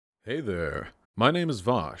Hey there, my name is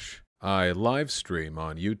Vosh. I live stream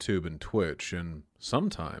on YouTube and Twitch, and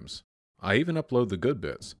sometimes I even upload the good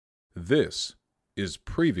bits. This is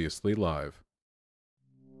Previously Live.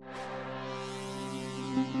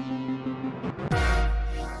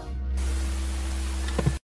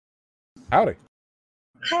 Howdy.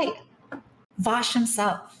 Hi, Vosh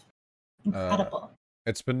himself. Incredible.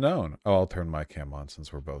 It's been known. Oh, I'll turn my cam on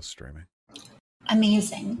since we're both streaming.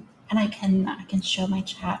 Amazing. And I can show my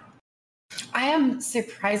chat. I am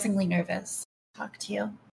surprisingly nervous to talk to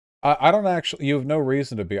you. I don't actually. You have no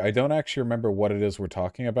reason to be. I don't actually remember what it is we're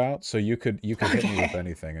talking about. So you could hit me with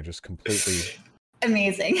anything and just completely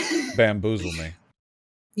amazing bamboozle me.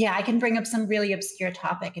 Yeah, I can bring up some really obscure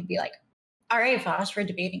topic and be like, "All right, Vosh, we're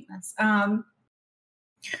debating this."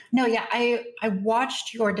 No, yeah, I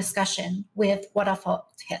watched your discussion with What a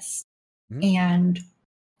Faultist, and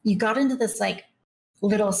you got into this like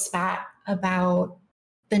little spat about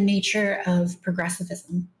the nature of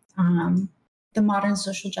progressivism, the modern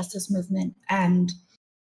social justice movement, and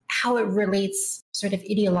how it relates sort of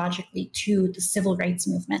ideologically to the civil rights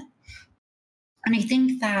movement. And I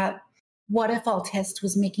think that What If Altist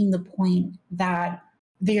was making the point that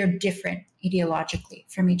they are different ideologically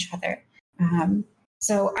from each other.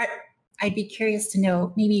 So I'd be curious to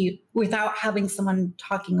know, maybe without having someone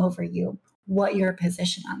talking over you, what your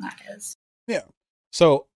position on that is. Yeah.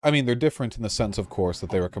 So, I mean, they're different in the sense, of course,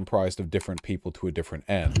 that they were comprised of different people to a different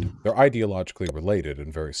end. They're ideologically related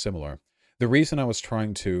and very similar. The reason I was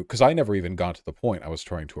trying to, because I never even got to the point I was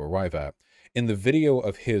trying to arrive at, in the video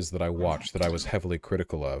of his that I watched that I was heavily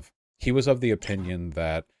critical of, he was of the opinion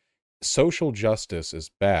that social justice is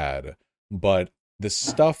bad, but the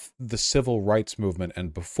stuff the civil rights movement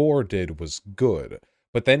and before did was good.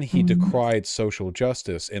 But then he decried social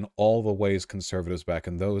justice in all the ways conservatives back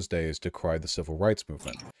in those days decried the civil rights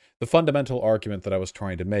movement. The fundamental argument that I was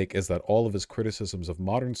trying to make is that all of his criticisms of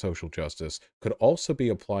modern social justice could also be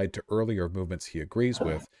applied to earlier movements he agrees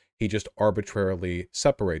with. He just arbitrarily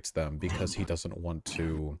separates them because he doesn't want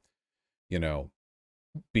to, you know,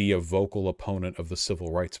 be a vocal opponent of the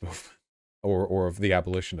civil rights movement or of the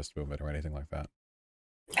abolitionist movement or anything like that.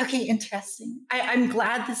 Okay, interesting. I'm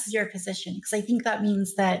glad this is your position, because I think that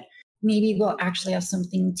means that maybe we'll actually have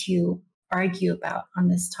something to argue about on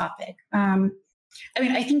this topic. I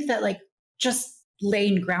mean, I think that like just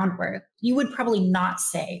laying groundwork, you would probably not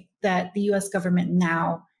say that the US government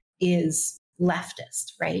now is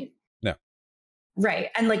leftist, right? No.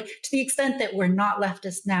 Right. And like to the extent that we're not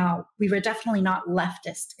leftist now, we were definitely not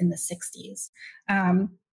leftist in the 60s.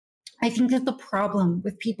 I think that the problem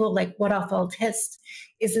with people like What a Faultist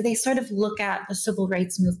is that they sort of look at the civil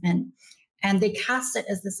rights movement and they cast it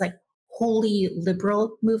as this like wholly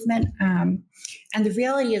liberal movement. And the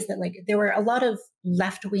reality is that like there were a lot of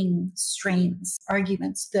left-wing strains,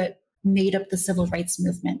 arguments that made up the civil rights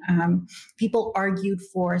movement. People argued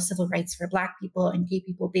for civil rights for Black people and gay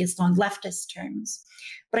people based on leftist terms.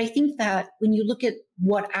 But I think that when you look at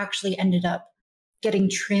what actually ended up getting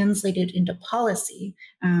translated into policy,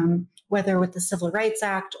 whether with the Civil Rights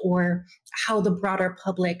Act or how the broader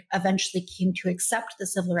public eventually came to accept the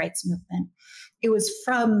civil rights movement, it was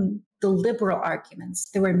from the liberal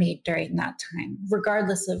arguments that were made during that time,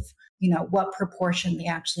 regardless of, you know, what proportion they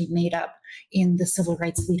actually made up in the civil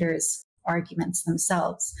rights leaders' arguments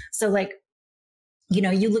themselves. So like, you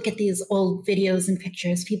know, you look at these old videos and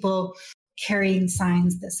pictures, people carrying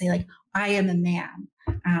signs that say like, I am a man.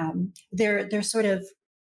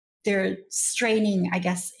 They're straining, I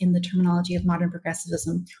guess, in the terminology of modern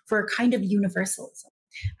progressivism for a kind of universalism,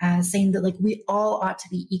 saying that like we all ought to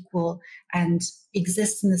be equal and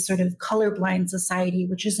exist in this sort of colorblind society,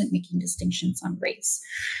 which isn't making distinctions on race.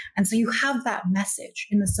 And so you have that message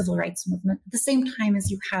in the civil rights movement at the same time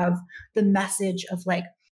as you have the message of like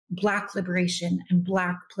Black liberation and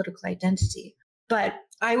Black political identity. But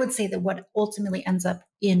I would say that what ultimately ends up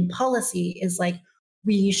in policy is like,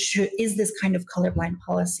 is this kind of colorblind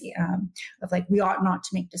policy of like, we ought not to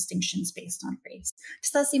make distinctions based on race.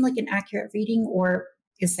 Does that seem like an accurate reading, or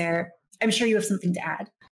is there, I'm sure you have something to add.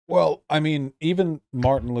 Well, I mean, even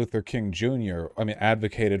Martin Luther King Jr.,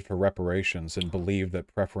 advocated for reparations and believed that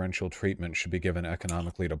preferential treatment should be given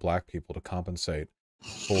economically to Black people to compensate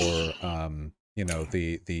for,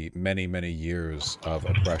 the many, many years of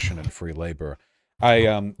oppression and free labor.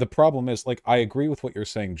 The problem is, like, I agree with what you're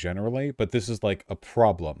saying generally, but this is like a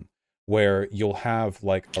problem where you'll have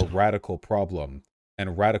like a radical problem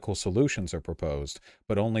and radical solutions are proposed,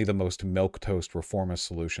 but only the most milquetoast reformist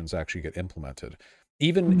solutions actually get implemented.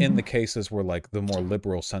 Even in the cases where like the more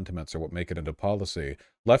liberal sentiments are what make it into policy,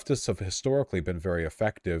 leftists have historically been very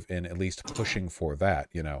effective in at least pushing for that,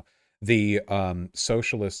 you know. The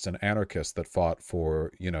socialists and anarchists that fought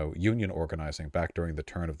for, union organizing back during the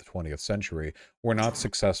turn of the 20th century were not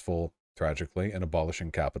successful, tragically, in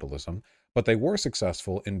abolishing capitalism, but they were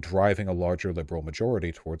successful in driving a larger liberal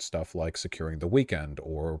majority towards stuff like securing the weekend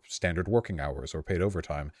or standard working hours or paid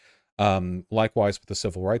overtime. Likewise with the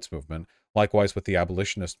civil rights movement, likewise with the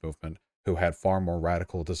abolitionist movement, who had far more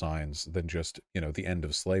radical designs than just, the end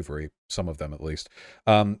of slavery, some of them at least.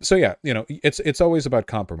 So yeah, it's always about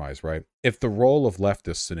compromise, right? If the role of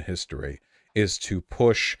leftists in history is to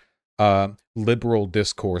push liberal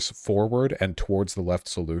discourse forward and towards the left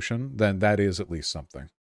solution, then that is at least something.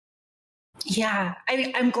 Yeah, I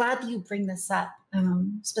mean, I'm glad that you bring this up,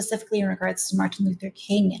 specifically in regards to Martin Luther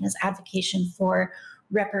King and his advocacy for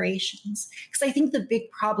reparations. Because I think the big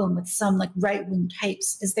problem with some like right-wing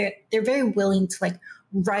types is they're very willing to like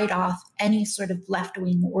write off any sort of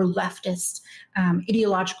left-wing or leftist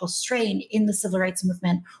ideological strain in the civil rights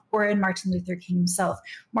movement or in Martin Luther King himself.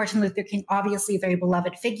 Martin Luther King, obviously a very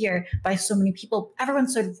beloved figure by so many people, everyone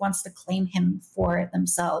sort of wants to claim him for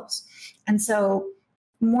themselves. And so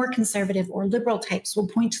more conservative or liberal types will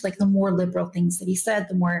point to like the more liberal things that he said,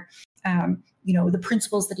 the more, the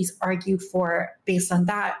principles that he's argued for based on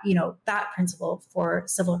that, that principle for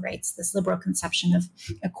civil rights, this liberal conception of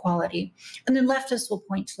equality. And then leftists will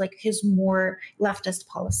point to like his more leftist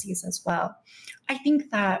policies as well. I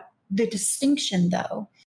think that the distinction, though,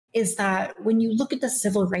 is that when you look at the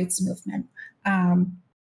civil rights movement,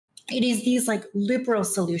 it is these like liberal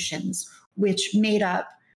solutions which made up,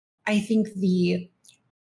 I think,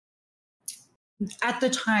 at the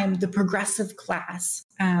time, the progressive class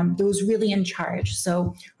that was really in charge.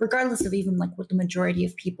 So regardless of even like what the majority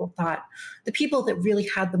of people thought, the people that really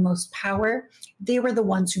had the most power, they were the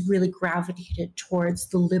ones who really gravitated towards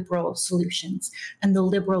the liberal solutions and the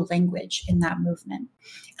liberal language in that movement.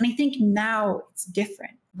 And I think now it's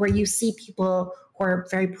different, where you see people who are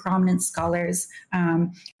very prominent scholars.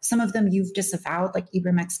 Some of them you've disavowed, like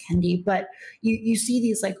Ibram X. Kendi, but you see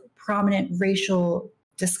these like prominent racial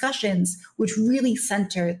discussions which really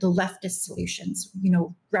center the leftist solutions,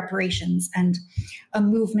 reparations, and a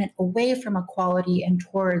movement away from equality and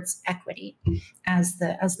towards equity as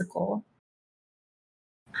the goal.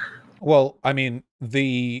 Well, I mean,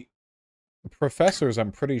 the professors,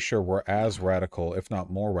 I'm pretty sure, were as radical, if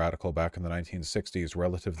not more radical, back in the 1960s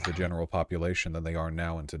relative to the general population than they are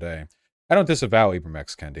now and today. I don't disavow Ibram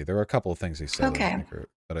X. Kendi. There are a couple of things he said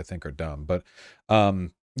that I think are dumb, but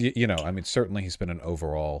I mean, certainly he's been an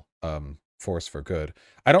overall force for good.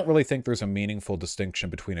 I don't really think there's a meaningful distinction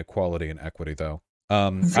between equality and equity, though.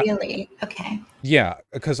 Really? Okay. Yeah,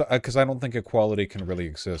 because I don't think equality can really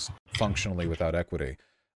exist functionally without equity.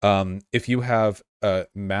 If you have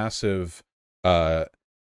massive, on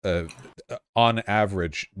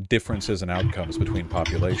average, differences in outcomes between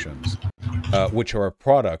populations, which are a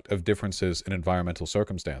product of differences in environmental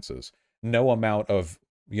circumstances, no amount of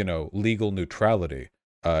legal neutrality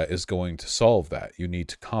is going to solve that. You need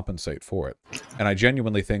to compensate for it. And I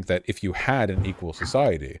genuinely think that if you had an equal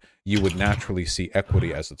society, you would naturally see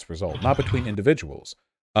equity as its result, not between individuals,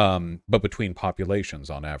 but between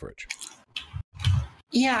populations on average.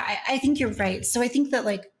 Yeah, I think you're right. So I think that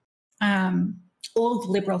like old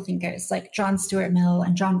liberal thinkers like John Stuart Mill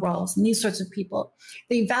and John Rawls and these sorts of people,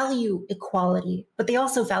 they value equality, but they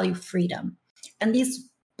also value freedom. And these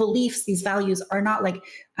beliefs, these values are not like,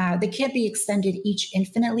 they can't be extended each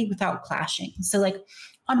infinitely without clashing. So like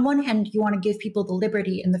on one hand, you want to give people the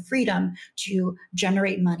liberty and the freedom to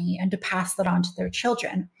generate money and to pass that on to their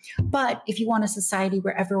children. But if you want a society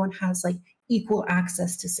where everyone has like equal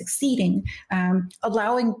access to succeeding,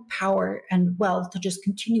 allowing power and wealth to just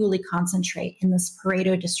continually concentrate in this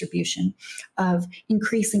Pareto distribution of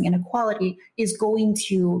increasing inequality is going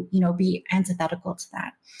to, be antithetical to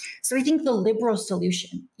that. So I think the liberal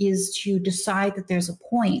solution is to decide that there's a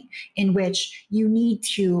point in which you need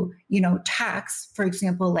to, tax, for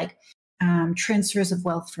example, like transfers of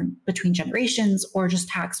wealth from between generations, or just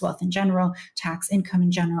tax wealth in general, tax income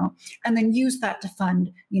in general, and then use that to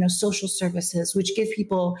fund, social services, which give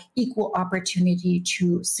people equal opportunity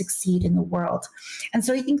to succeed in the world. And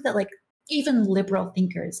so I think that like even liberal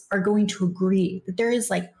thinkers are going to agree that there is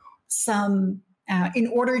like some, in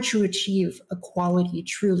order to achieve equality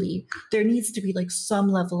truly, there needs to be like some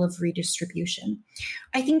level of redistribution.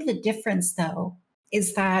 I think the difference, though,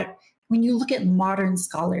 is that when you look at modern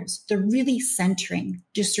scholars, they're really centering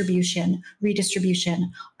distribution,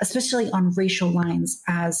 redistribution, especially on racial lines,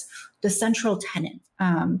 as the central tenet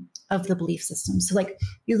of the belief system. So like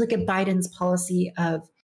you look at Biden's policy of,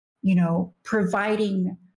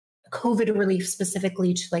 providing COVID relief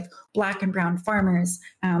specifically to like Black and brown farmers,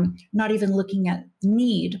 not even looking at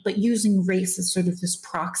need, but using race as sort of this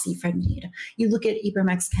proxy for need. You look at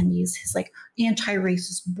Ibram X. Kendi's, his like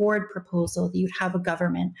anti-racist board proposal that you'd have a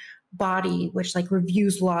government body which like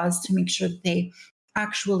reviews laws to make sure that they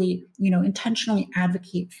actually, intentionally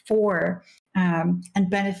advocate for and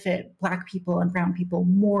benefit Black people and brown people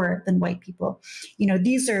more than white people.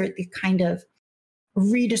 These are the kind of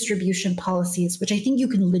redistribution policies, which I think you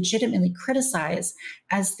can legitimately criticize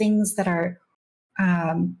as things that are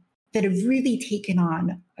that have really taken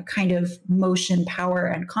on a kind of motion, power,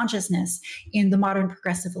 and consciousness in the modern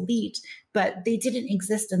progressive elite, but they didn't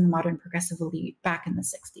exist in the modern progressive elite back in the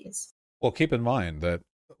 60s. Well, keep in mind that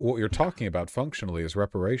what you're talking about functionally is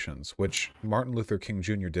reparations, which Martin Luther King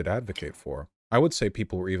Jr. did advocate for. I would say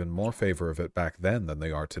people were even more favor of it back then than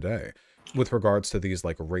they are today, with regards to these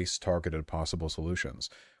like race-targeted possible solutions.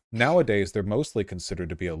 Nowadays, they're mostly considered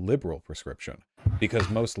to be a liberal prescription, because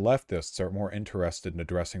most leftists are more interested in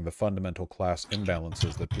addressing the fundamental class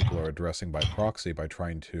imbalances that people are addressing by proxy by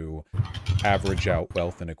trying to average out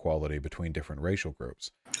wealth inequality between different racial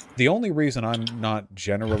groups. The only reason I'm not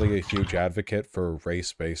generally a huge advocate for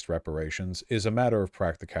race-based reparations is a matter of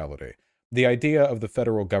practicality. The idea of the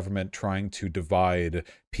federal government trying to divide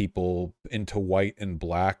people into white and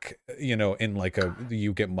black, in like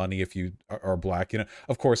you get money if you are black,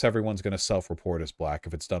 of course everyone's going to self-report as black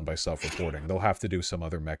if it's done by self-reporting. They'll have to do some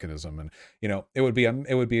other mechanism, and it would be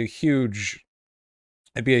a huge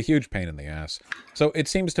pain in the ass. So it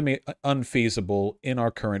seems to me unfeasible in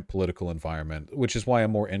our current political environment, which is why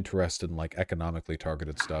I'm more interested in like economically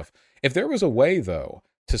targeted stuff. If there was a way though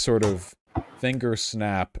to sort of finger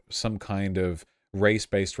snap some kind of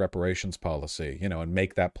race-based reparations policy, and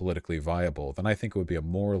make that politically viable, then I think it would be a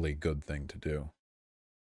morally good thing to do.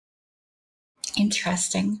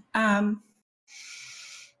 Interesting. Can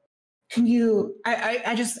you,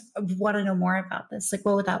 I just want to know more about this. Like,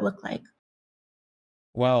 what would that look like?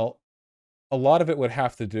 Well, a lot of it would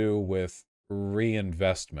have to do with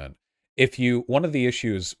reinvestment. One of the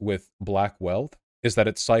issues with black wealth is that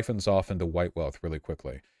it siphons off into white wealth really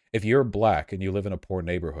quickly. If you're black and you live in a poor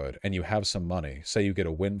neighborhood and you have some money, say you get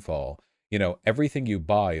a windfall, everything you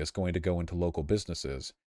buy is going to go into local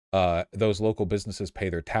businesses. Those local businesses pay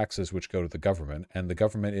their taxes, which go to the government, and the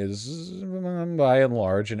government is, by and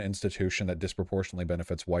large, an institution that disproportionately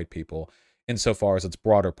benefits white people, insofar as its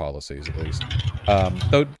broader policies, at least,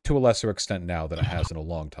 though to a lesser extent now than it has in a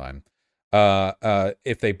long time.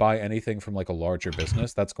 If they buy anything from like a larger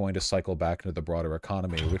business, that's going to cycle back into the broader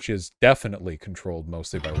economy, which is definitely controlled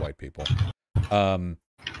mostly by white people.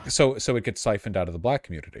 So it gets siphoned out of the black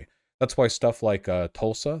community. That's why stuff like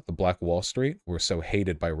Tulsa, the Black Wall Street, were so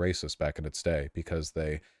hated by racists back in its day, because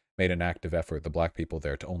they made an active effort, the black people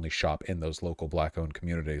there, to only shop in those local black-owned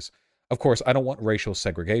communities. Of course, I don't want racial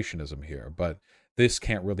segregationism here, but this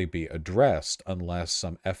can't really be addressed unless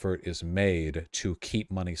some effort is made to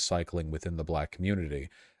keep money cycling within the black community.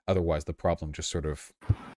 Otherwise, the problem just sort of,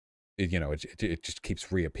 it just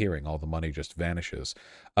keeps reappearing. All the money just vanishes.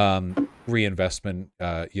 Reinvestment,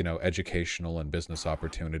 educational and business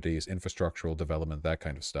opportunities, infrastructural development, that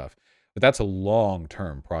kind of stuff. But that's a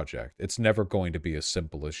long-term project. It's never going to be as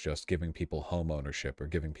simple as just giving people home ownership or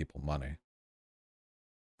giving people money.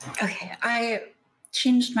 Okay, I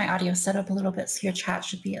changed my audio setup a little bit, so your chat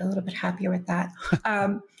should be a little bit happier with that.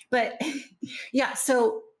 But yeah,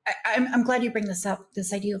 so I'm glad you bring this up,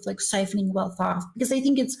 this idea of like siphoning wealth off, because I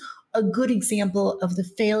think it's a good example of the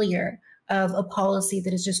failure of a policy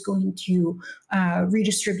that is just going to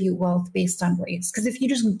redistribute wealth based on race. Because if you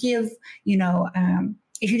just give,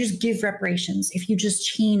 if you just give reparations, if you just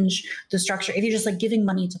change the structure, if you're just like giving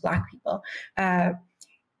money to Black people,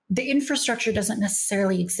 the infrastructure doesn't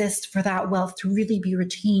necessarily exist for that wealth to really be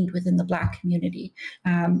retained within the Black community.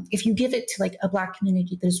 If you give it to like a Black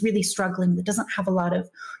community that is really struggling, that doesn't have a lot of,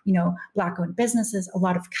 Black-owned businesses, a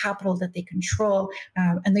lot of capital that they control,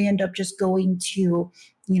 and they end up just going to,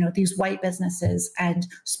 these white businesses and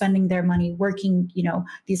spending their money working,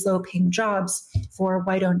 these low-paying jobs for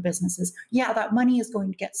white-owned businesses. Yeah, that money is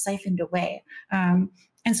going to get siphoned away.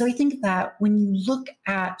 And so I think that when you look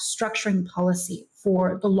at structuring policy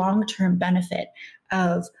for the long-term benefit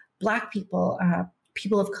of Black people,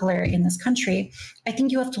 people of color in this country, I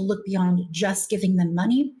think you have to look beyond just giving them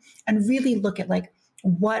money and really look at like,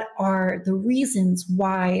 what are the reasons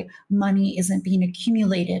why money isn't being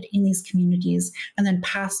accumulated in these communities and then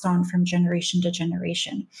passed on from generation to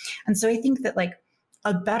generation. And so I think that like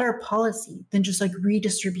a better policy than just like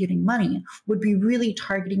redistributing money would be really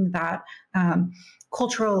targeting that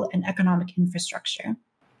cultural and economic infrastructure.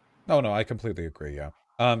 Oh, no, I completely agree, yeah.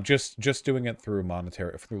 Just doing it through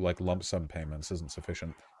monetary, through like lump sum payments isn't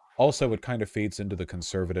sufficient. Also, it kind of feeds into the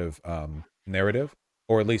conservative narrative,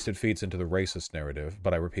 or at least it feeds into the racist narrative.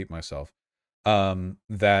 But I repeat myself,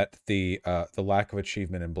 that the lack of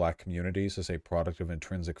achievement in Black communities is a product of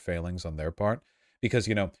intrinsic failings on their part, because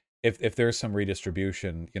if there's some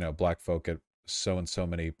redistribution, Black folk get so and so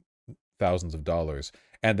many thousands of dollars,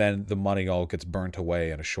 and then the money all gets burnt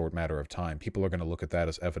away in a short matter of time, people are going to look at that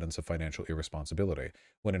as evidence of financial irresponsibility,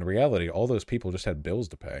 when in reality all those people just had bills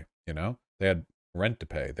to pay. They had rent to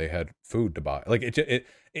pay, they had food to buy. Like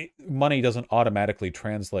money doesn't automatically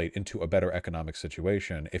translate into a better economic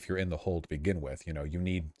situation if you're in the hole to begin with. You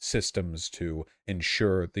need systems to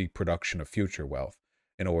ensure the production of future wealth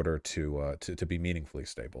in order to be meaningfully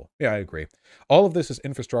stable. Yeah, I agree. All of this is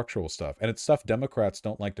infrastructural stuff, and it's stuff Democrats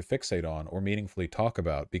don't like to fixate on or meaningfully talk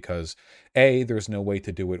about because, A, there's no way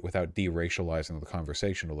to do it without deracializing the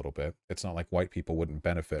conversation a little bit. It's not like white people wouldn't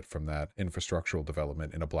benefit from that infrastructural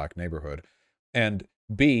development in a Black neighborhood. And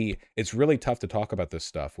B, it's really tough to talk about this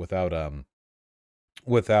stuff without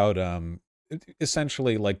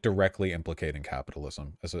essentially like directly implicating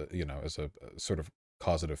capitalism as a sort of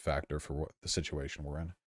causative factor for what the situation we're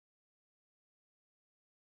in.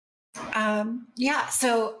 Yeah,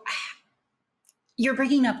 so you're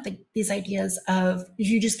bringing up these ideas of if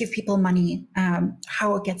you just give people money,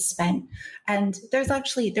 how it gets spent. And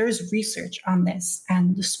there's research on this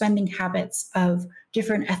and the spending habits of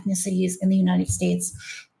different ethnicities in the United States.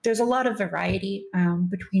 There's a lot of variety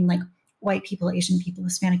between like white people, Asian people,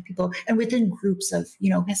 Hispanic people, and within groups of,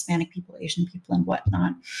 Hispanic people, Asian people, and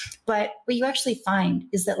whatnot. But what you actually find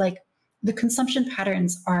is that like the consumption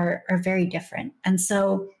patterns are very different. And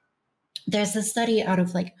so there's a study out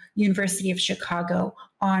of like University of Chicago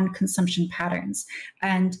on consumption patterns.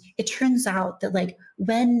 And it turns out that like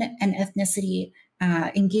when an ethnicity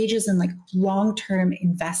engages in like long-term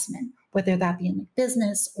investment, whether that be in like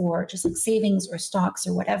business or just like savings or stocks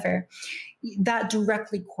or whatever, that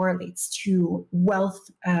directly correlates to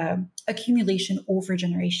wealth accumulation over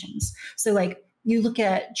generations. So like you look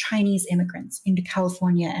at Chinese immigrants into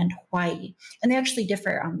California and Hawaii, and they actually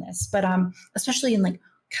differ on this, but especially in like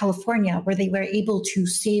California, where they were able to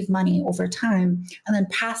save money over time and then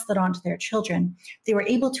pass that on to their children, they were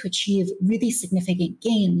able to achieve really significant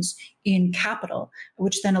gains in capital,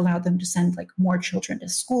 which then allowed them to send like more children to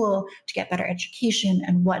school, to get better education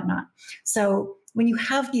and whatnot. So when you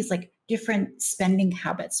have these like different spending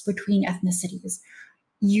habits between ethnicities,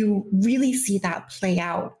 you really see that play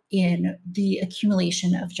out in the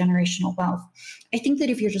accumulation of generational wealth. I think that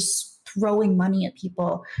if you're just throwing money at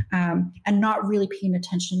people and not really paying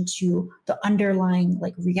attention to the underlying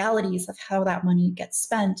like realities of how that money gets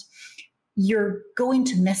spent, you're going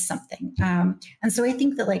to miss something. And so I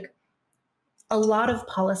think that like a lot of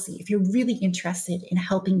policy, if you're really interested in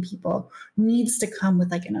helping people, needs to come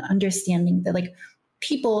with like an understanding that like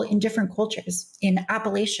people in different cultures in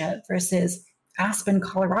Appalachia versus Aspen,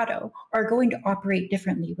 Colorado, are going to operate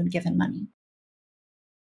differently when given money.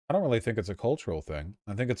 I don't really think it's a cultural thing.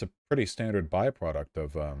 I think it's a pretty standard byproduct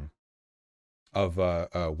of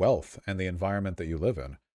wealth and the environment that you live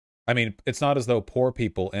in. I mean, it's not as though poor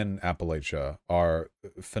people in Appalachia are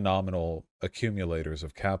phenomenal accumulators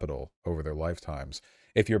of capital over their lifetimes.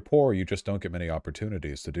 If you're poor, you just don't get many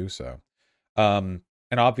opportunities to do so.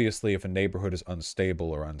 And obviously, if a neighborhood is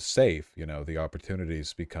unstable or unsafe, the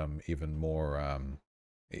opportunities become even more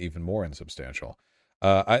insubstantial.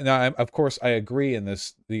 Of course, I agree in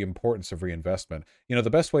the importance of reinvestment. The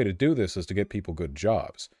best way to do this is to get people good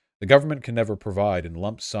jobs. The government can never provide in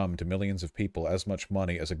lump sum to millions of people as much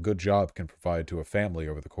money as a good job can provide to a family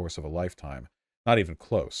over the course of a lifetime. Not even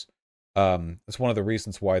close. It's one of the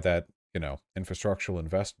reasons why that, infrastructural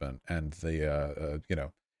investment and the,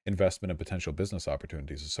 investment in potential business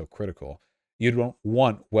opportunities is so critical. You don't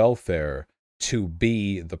want welfare to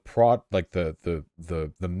be the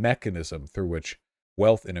mechanism through which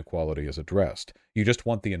wealth inequality is addressed. You just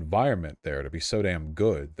want the environment there to be so damn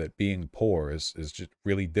good that being poor is just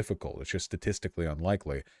really difficult. It's just statistically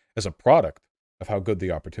unlikely as a product of how good the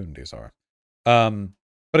opportunities are.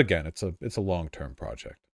 But again, it's a long-term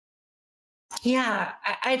project. Yeah,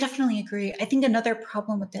 I definitely agree. I think another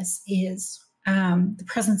problem with this is the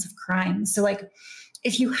presence of crime. So like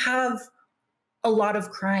if you have a lot of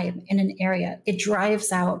crime in an area, it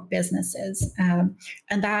drives out businesses. And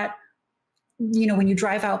that, when you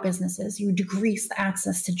drive out businesses, you decrease the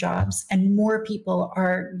access to jobs and more people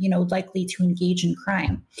are, likely to engage in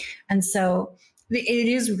crime. And so it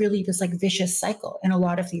is really this like vicious cycle in a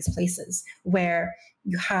lot of these places where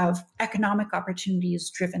you have economic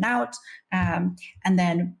opportunities driven out, and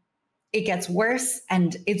then it gets worse,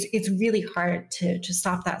 and it's really hard to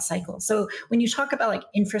stop that cycle. So when you talk about like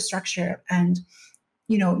infrastructure and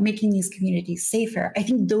making these communities safer, I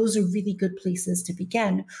think those are really good places to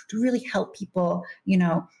begin to really help people,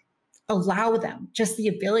 allow them just the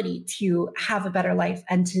ability to have a better life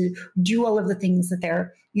and to do all of the things that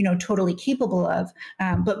they're totally capable of,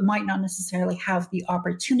 but might not necessarily have the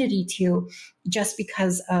opportunity to, just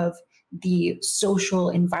because of the social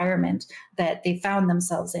environment that they found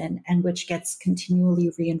themselves in, and which gets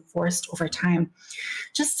continually reinforced over time.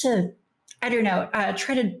 Just to, I don't know,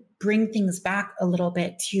 try to bring things back a little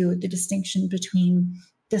bit to the distinction between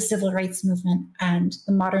the civil rights movement and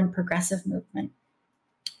the modern progressive movement.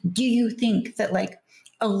 Do you think that like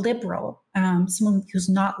a liberal, someone who's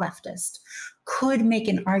not leftist, could make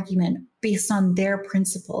an argument based on their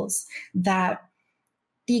principles that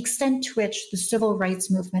the extent to which the civil rights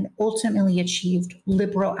movement ultimately achieved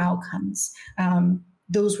liberal outcomes,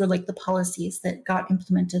 those were like the policies that got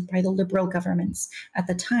implemented by the liberal governments at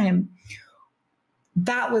the time,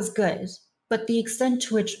 that was good. But the extent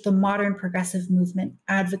to which the modern progressive movement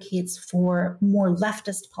advocates for more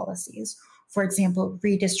leftist policies, for example,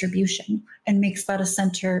 redistribution, and makes that a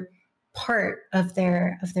center part of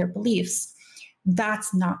their beliefs,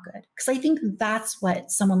 that's not good. Because I think that's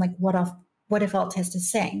what someone like What If Altist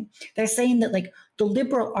is saying. They're saying that like the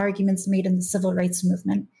liberal arguments made in the civil rights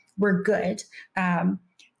movement were good,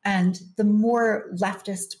 and the more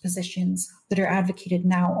leftist positions that are advocated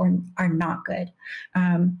now are not good.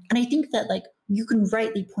 And I think that like you can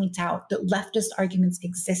rightly point out that leftist arguments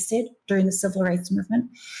existed during the civil rights movement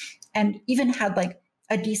and even had like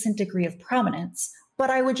a decent degree of prominence. But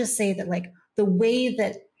I would just say that like the way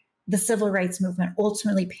that the civil rights movement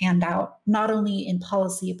ultimately panned out, not only in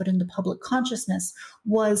policy, but in the public consciousness,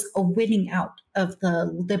 was a winning out of the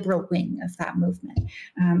liberal wing of that movement.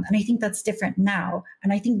 And I think that's different now.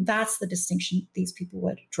 And I think that's the distinction these people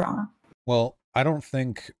would draw. Well, I don't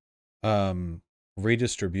think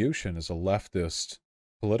redistribution is a leftist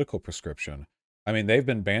political prescription. I mean, they've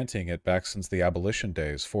been banting it back since the abolition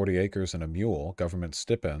days, 40 acres and a mule, government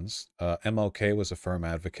stipends. MLK was a firm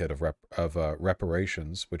advocate of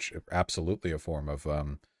reparations, which absolutely a form of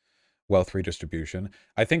wealth redistribution.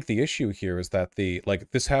 I think the issue here is that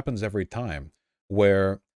this happens every time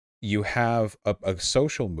where you have a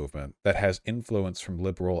social movement that has influence from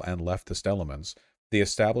liberal and leftist elements. The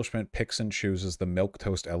establishment picks and chooses the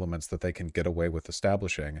milquetoast elements that they can get away with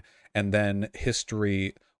establishing, and then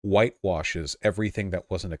history whitewashes everything that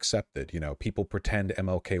wasn't accepted. People pretend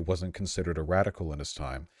MLK wasn't considered a radical in his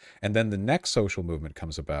time. And then the next social movement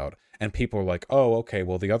comes about, and people are like, oh, okay,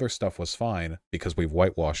 well, the other stuff was fine because we've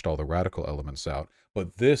whitewashed all the radical elements out,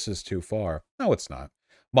 but this is too far. No, it's not.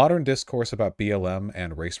 Modern discourse about BLM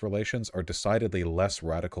and race relations are decidedly less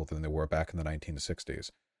radical than they were back in the 1960s.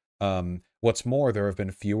 What's more, there have been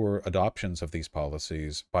fewer adoptions of these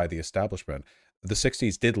policies by the establishment. The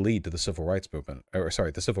 60s did lead to the Civil Rights Movement,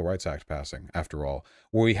 the Civil Rights Act passing, after all,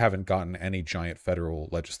 where we haven't gotten any giant federal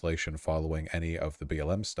legislation following any of the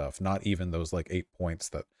BLM stuff, not even those like 8 points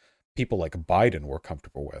that people like Biden were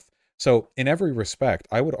comfortable with. So in every respect,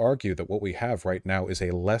 I would argue that what we have right now is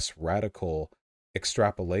a less radical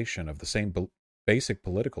extrapolation of the same basic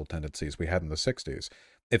political tendencies we had in the 60s.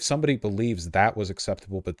 If somebody believes that was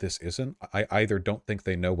acceptable but this isn't, I either don't think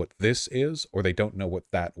they know what this is or they don't know what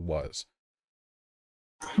that was.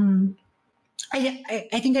 I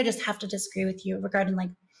think I just have to disagree with you regarding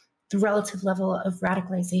like the relative level of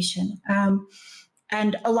radicalization.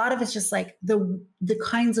 And a lot of it's just like the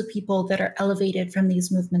kinds of people that are elevated from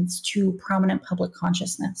these movements to prominent public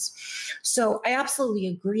consciousness. So I absolutely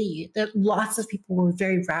agree that lots of people were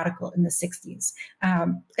very radical in the 60s.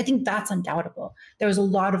 I think that's undoubtable. There was a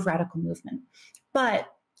lot of radical movement. But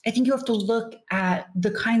I think you have to look at the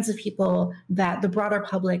kinds of people that the broader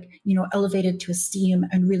public, elevated to esteem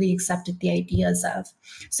and really accepted the ideas of.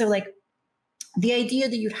 So like the idea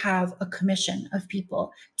that you'd have a commission of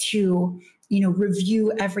people to,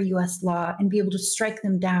 review every US law and be able to strike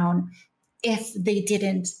them down if they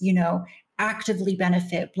didn't, actively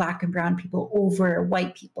benefit Black and brown people over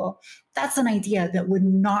white people. That's an idea that would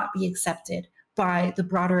not be accepted by the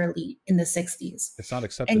broader elite in the 60s. It's not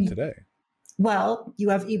accepted today. Well, you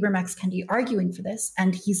have Ibram X. Kendi arguing for this,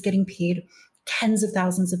 and he's getting paid tens of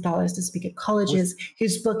thousands of dollars to speak at colleges.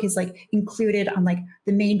 His book is like included on like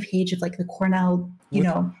the main page of like the Cornell,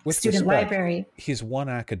 with student library. He's one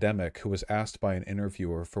academic who was asked by an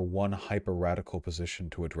interviewer for one hyper radical position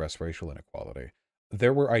to address racial inequality.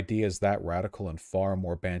 There were ideas that radical and far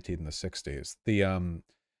more bantied in the 60s.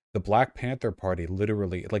 The Black Panther Party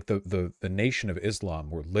literally, like the Nation of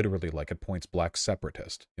Islam were literally like at points Black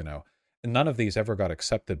separatist, none of these ever got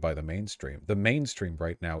accepted by the mainstream. The mainstream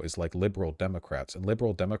right now is like liberal Democrats, and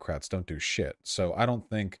liberal Democrats don't do shit. So I don't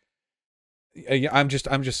think yeah, I'm just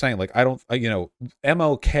saying, like, I don't,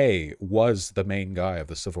 MLK was the main guy of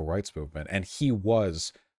the civil rights movement, and he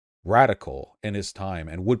was radical in his time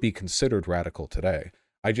and would be considered radical today.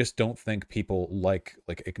 I just don't think people like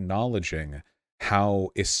acknowledging how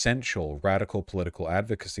essential radical political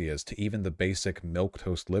advocacy is to even the basic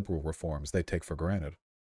milquetoast liberal reforms they take for granted.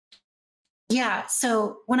 Yeah.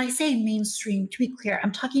 So when I say mainstream, to be clear,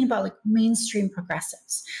 I'm talking about like mainstream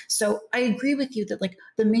progressives. So I agree with you that like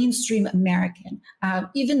the mainstream American,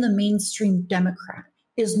 even the mainstream Democrat,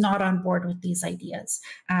 is not on board with these ideas.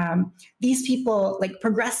 These people, like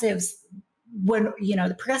progressives, when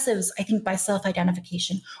the progressives, I think by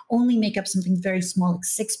self-identification, only make up something very small, like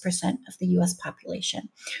 6% of the US population.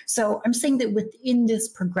 So I'm saying that within this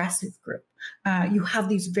progressive group, you have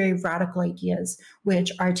these very radical ideas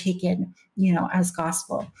which are taken, as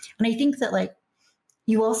gospel. And I think that like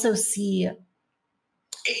you also see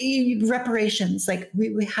reparations, like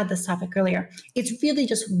we had this topic earlier. It's really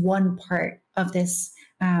just one part of this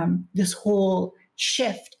whole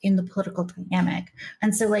shift in the political dynamic.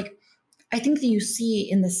 And so like I think that you see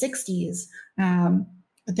in the 60s,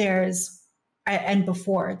 there's, and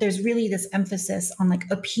before, there's really this emphasis on like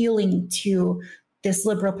appealing to this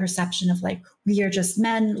liberal perception of like, we are just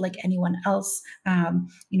men like anyone else. I'm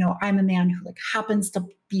a man who like happens to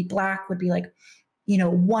be Black would be like,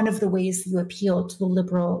 one of the ways you appeal to the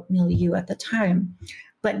liberal milieu at the time.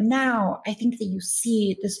 But now I think that you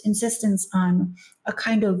see this insistence on a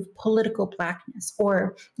kind of political Blackness,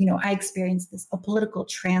 or, I experienced this, a political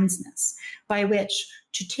transness, by which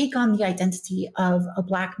to take on the identity of a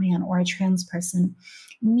Black man or a trans person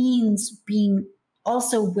means being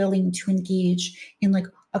also willing to engage in like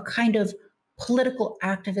a kind of political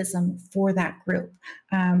activism for that group.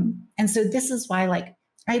 And so this is why, like,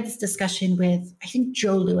 I had this discussion with, I think,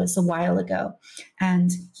 Joe Lewis a while ago,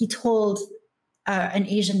 and he told an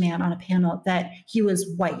Asian man on a panel that he was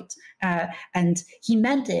white, and he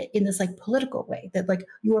meant it in this like political way, that like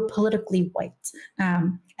you are politically white.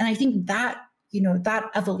 And I think that that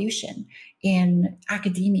evolution in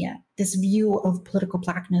academia, this view of political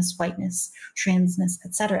Blackness, whiteness, transness,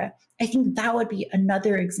 etc. I think that would be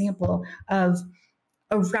another example of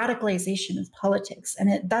a radicalization of politics,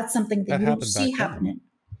 and that's something that you don't see happening.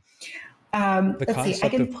 The Let's see, I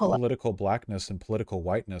concept can of pull up. political Blackness and political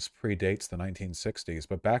whiteness predates the 1960s,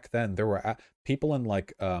 but back then there were people in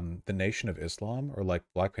like the Nation of Islam or like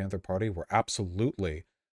Black Panther Party were absolutely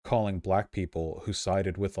calling Black people who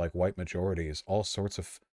sided with like white majorities all sorts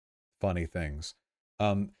of funny things.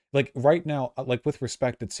 Like right now, like with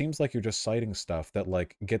respect, it seems like you're just citing stuff that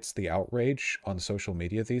like gets the outrage on social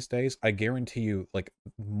media these days. I guarantee you, like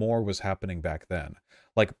more was happening back then.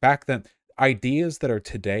 Like back then, ideas that are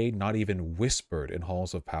today not even whispered in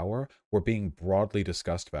halls of power were being broadly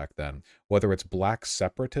discussed back then. Whether it's Black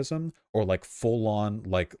separatism or like full on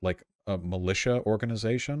like a militia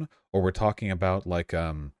organization, or we're talking about like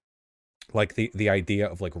the idea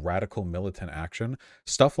of like radical militant action,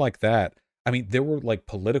 stuff like that. I mean, there were like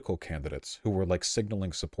political candidates who were like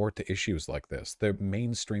signaling support to issues like this. They're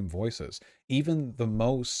mainstream voices. Even the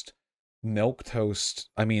most milquetoast,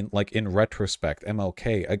 I mean, like in retrospect,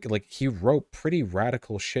 MLK, like he wrote pretty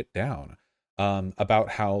radical shit down about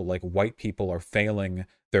how like white people are failing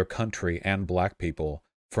their country and Black people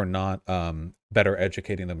for not better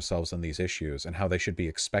educating themselves on these issues, and how they should be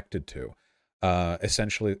expected to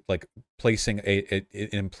essentially like placing an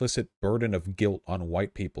implicit burden of guilt on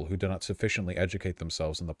white people who do not sufficiently educate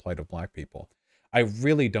themselves in the plight of Black people. I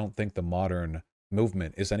really don't think the modern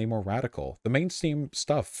movement is any more radical. The mainstream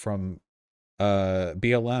stuff from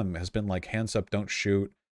BLM has been like hands up, don't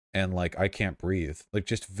shoot, and like I can't breathe. Like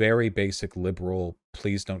just very basic liberal,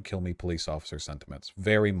 please don't kill me police officer sentiments.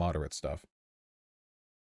 Very moderate stuff.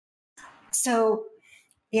 So,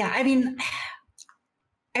 yeah, I mean,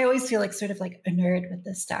 I always feel like sort of like a nerd with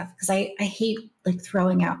this stuff because I hate like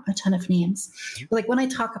throwing out a ton of names. But like when I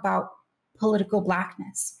talk about political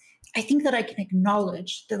Blackness, I think that I can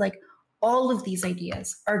acknowledge that like all of these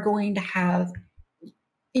ideas are going to have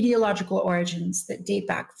ideological origins that date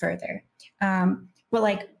back further. But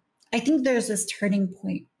like I think there's this turning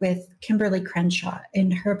point with Kimberly Crenshaw in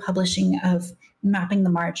her publishing of Mapping the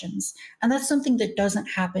Margins. And that's something that doesn't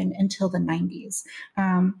happen until the 90s.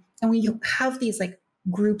 And when you have these like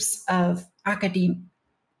groups of academics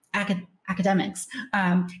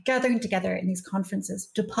gathering together in these conferences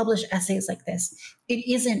to publish essays like this, it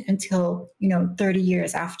isn't until 30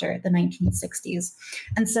 years after the 1960s.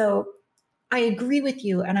 And so I agree with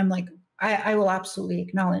you, and I'm like, I will absolutely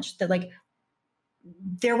acknowledge that like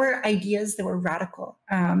there were ideas that were radical,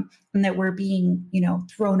 and that were being,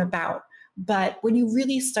 thrown about. But when you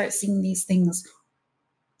really start seeing these things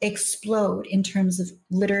explode in terms of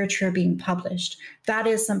literature being published, that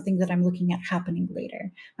is something that I'm looking at happening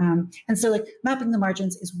later. And so, like, mapping the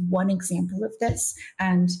margins is one example of this,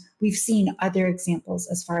 and we've seen other examples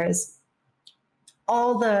as far as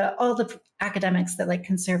all the academics that like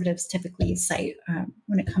conservatives typically cite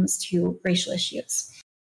when it comes to racial issues.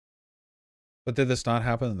 But did this not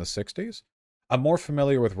happen in the 60s? I'm more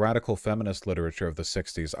familiar with radical feminist literature of the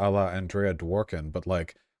 60s, a la Andrea Dworkin, but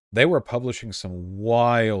like, they were publishing some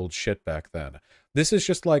wild shit back then. This is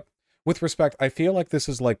just like, with respect, I feel like this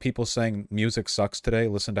is like people saying music sucks today.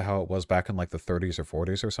 Listen to how it was back in like the 30s or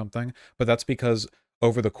 40s or something. But that's because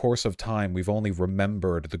over the course of time, we've only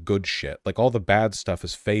remembered the good shit. Like all the bad stuff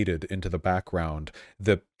has faded into the background.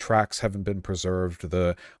 The tracks haven't been preserved.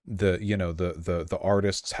 The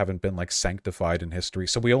artists haven't been like sanctified in history.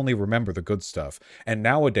 So we only remember the good stuff. And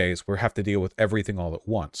nowadays we have to deal with everything all at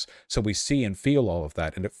once. So we see and feel all of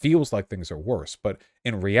that, and it feels like things are worse. But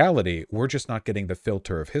in reality, we're just not getting the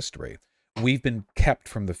filter of history. We've been kept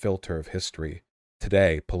from the filter of history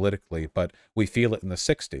today politically, but we feel it in the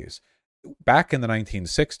 60s. Back in the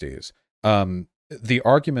 1960s, the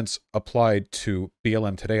arguments applied to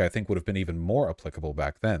BLM today, I think, would have been even more applicable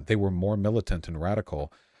back then. They were more militant and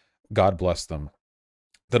radical, God bless them,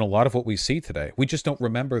 than a lot of what we see today. We just don't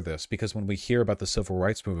remember this because when we hear about the civil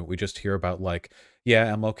rights movement, we just hear about like,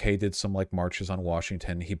 yeah, MLK did some like marches on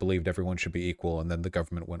Washington. He believed everyone should be equal. And then the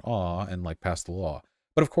government went, and like passed the law.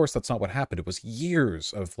 But of course, that's not what happened. It was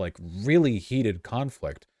years of like really heated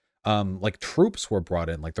conflict. Like troops were brought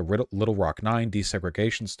in, like the Little Rock Nine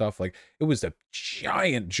desegregation stuff. Like it was a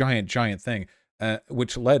giant thing,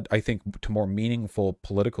 which led, I think, to more meaningful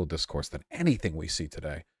political discourse than anything we see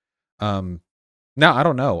today. Now, I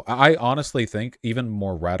don't know. I honestly think even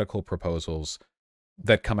more radical proposals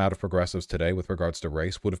that come out of progressives today with regards to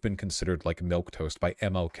race would have been considered like milquetoast by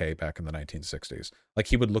MLK back in the 1960s. Like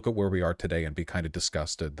he would look at where we are today and be kind of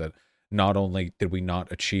disgusted that not only did we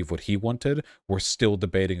not achieve what he wanted, we're still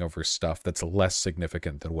debating over stuff that's less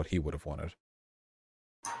significant than what he would have wanted.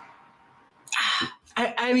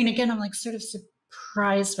 I mean, again, I'm like sort of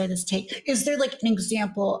surprised by this take. Is there like an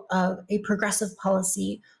example of a progressive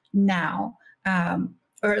policy now,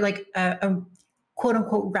 or like a quote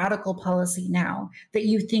unquote radical policy now that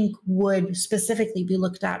you think would specifically be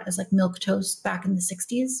looked at as like milquetoast back in the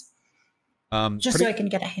 60s? Just so I can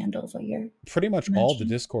get a handle of what you're pretty much imagining. All the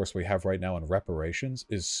discourse we have right now on reparations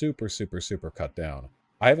is super cut down.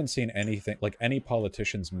 I haven't seen anything like any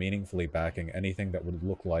politicians meaningfully backing anything that would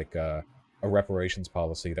look like a reparations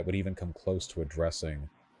policy that would even come close to addressing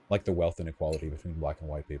like the wealth inequality between Black and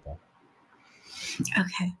white people.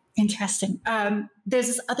 Okay, interesting. There's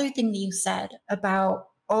this other thing that you said about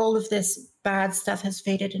all of this bad stuff has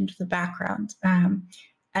faded into the background,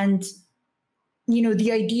 and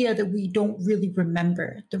the idea that we don't really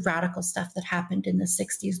remember the radical stuff that happened in the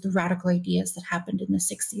 60s, the radical ideas that happened in the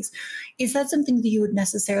 60s. Is that something that you would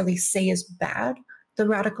necessarily say is bad, the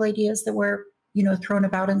radical ideas that were, thrown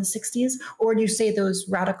about in the 60s? Or do you say those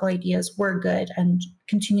radical ideas were good and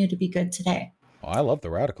continue to be good today? I love the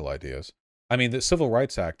radical ideas. I mean, the Civil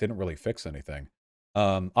Rights Act didn't really fix anything.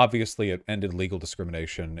 Obviously, it ended legal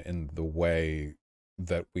discrimination in the way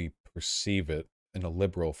that we perceive it in a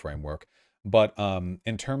liberal framework. But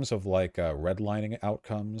in terms of like redlining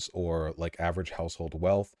outcomes or like average household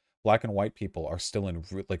wealth, Black and white people are still in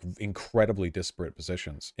like incredibly disparate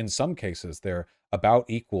positions. In some cases, they're about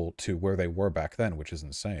equal to where they were back then, which is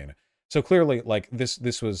insane. So clearly, like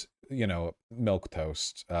this was,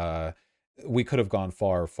 milquetoast. We could have gone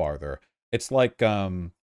far farther. It's like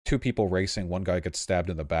two people racing, one guy gets stabbed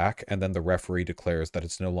in the back, and then the referee declares that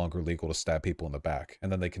it's no longer legal to stab people in the back,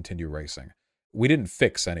 and then they continue racing. We didn't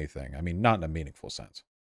fix anything. I mean, not in a meaningful sense.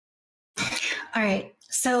 All right.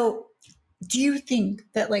 So do you think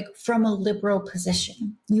that like from a liberal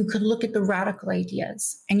position, you could look at the radical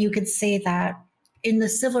ideas and you could say that in the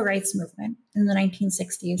civil rights movement in the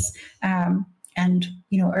 1960s and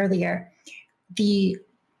earlier, the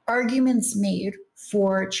arguments made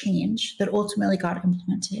for change that ultimately got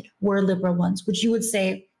implemented were liberal ones, which you would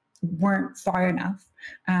say weren't far enough.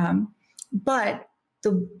 But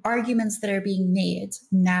the arguments that are being made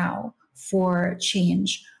now for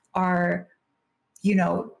change are,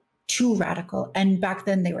 too radical. And back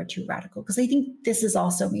then they were too radical. Because I think this is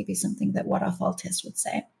also maybe something that Wout Altist would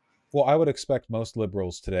say. Well, I would expect most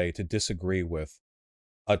liberals today to disagree with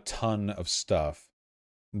a ton of stuff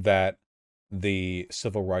that the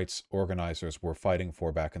civil rights organizers were fighting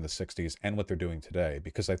for back in the 60s and what they're doing today,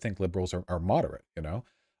 because I think liberals are moderate,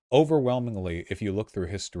 overwhelmingly, if you look through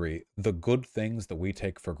history, the good things that we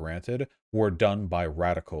take for granted were done by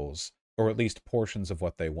radicals, or at least portions of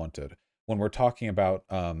what they wanted. When we're talking about,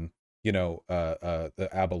 the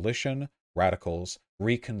abolition, radicals,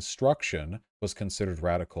 Reconstruction was considered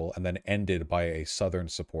radical and then ended by a Southern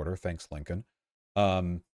supporter, thanks Lincoln.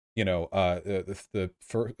 Um, the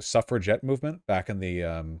suffragette movement back in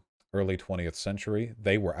the early 20th century,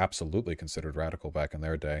 they were absolutely considered radical back in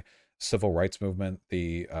their day. Civil rights movement,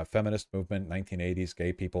 the feminist movement, 1980s,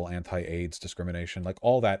 gay people, anti-AIDS discrimination, like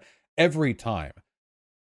all that. Every time,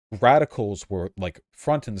 radicals were like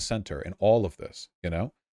front and center in all of this,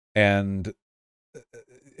 and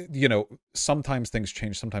sometimes things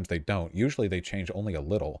change, sometimes they don't. Usually they change only a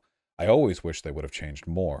little. I always wish they would have changed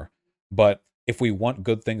more. But if we want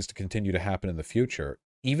good things to continue to happen in the future,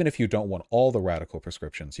 even if you don't want all the radical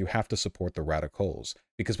prescriptions, you have to support the radicals,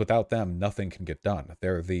 because without them, nothing can get done.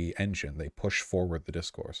 They're the engine. They push forward the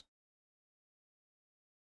discourse.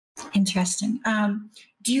 Interesting.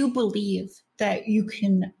 Do you believe that you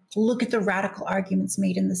can look at the radical arguments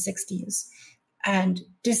made in the 60s and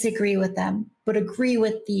disagree with them, but agree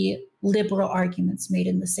with the liberal arguments made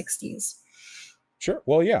in the 60s? Sure.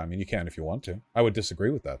 Well, yeah, I mean, you can if you want to. I would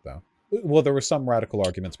disagree with that, though. Well, there were some radical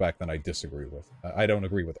arguments back then I disagree with. I don't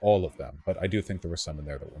agree with all of them, but I do think there were some in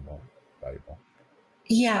there that were more valuable.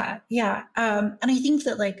 Yeah, yeah. And I think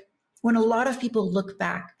that, like, when a lot of people look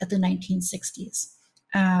back at the 1960s,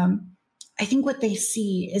 I think what they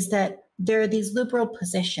see is that there are these liberal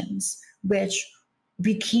positions which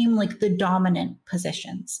became like the dominant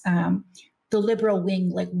positions. The liberal wing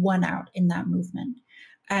like won out in that movement.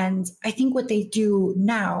 And I think what they do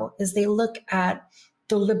now is they look at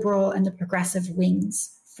the liberal and the progressive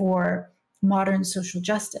wings for modern social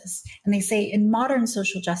justice. And they say in modern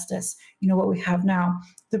social justice, what we have now,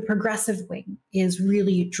 the progressive wing is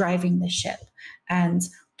really driving the ship. And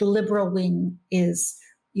the liberal wing is,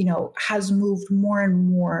 has moved more and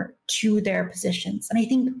more to their positions. And I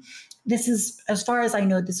think this is, as far as I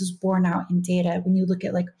know, this is borne out in data. When you look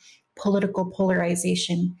at like political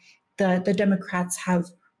polarization, the Democrats have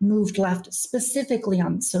moved left specifically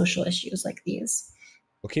on social issues like these.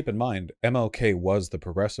 Well, keep in mind, MLK was the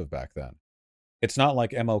progressive back then. It's not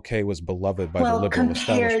like MLK was beloved by the liberal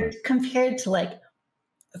establishment. Compared to, like,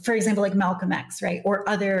 for example, like Malcolm X, right? Or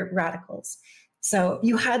other radicals. So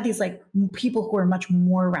you had these like people who are much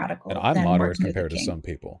more radical. And I'm moderate compared to some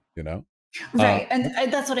people, Right.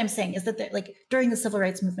 And that's what I'm saying, is that like during the civil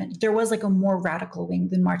rights movement, there was like a more radical wing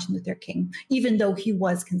than Martin Luther King, even though he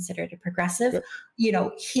was considered a progressive.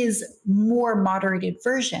 Yep. His more moderated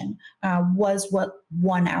version was what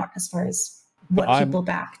won out as far as what people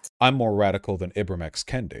backed. I'm more radical than Ibram X.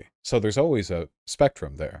 Kendi. So there's always a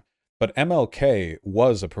spectrum there. But MLK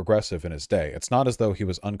was a progressive in his day. It's not as though he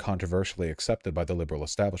was uncontroversially accepted by the liberal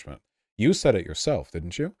establishment. You said it yourself,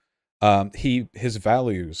 didn't you? His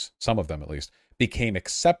values, some of them at least, became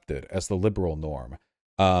accepted as the liberal norm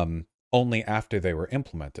only after they were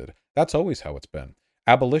implemented. That's always how it's been.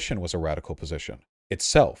 Abolition was a radical position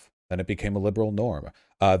itself. Then it became a liberal norm.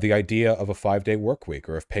 The idea of a 5-day work week,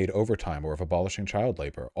 or of paid overtime, or of abolishing child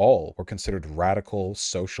labor, all were considered radical,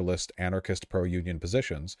 socialist, anarchist, pro-union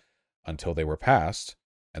positions until they were passed,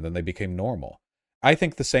 and then they became normal. I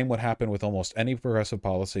think the same would happen with almost any progressive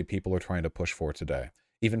policy people are trying to push for today.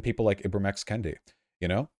 Even people like Ibram X. Kendi,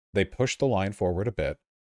 they push the line forward a bit.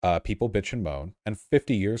 People bitch and moan, and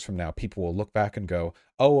 50 years from now, people will look back and go,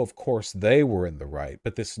 "Oh, of course they were in the right,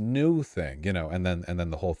 but this new thing, and then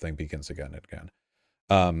the whole thing begins again and again."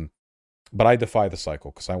 But I defy the cycle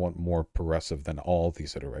because I want more progressive than all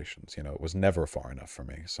these iterations. It was never far enough for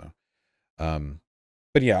me. So,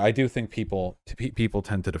 but yeah, I do think people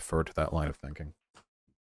tend to defer to that line of thinking.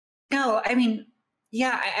 No, I mean,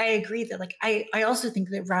 yeah, I agree that, like, I also think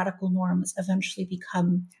that radical norms eventually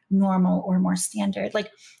become normal or more standard.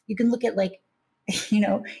 Like, you can look at, like,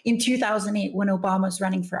 in 2008 when Obama was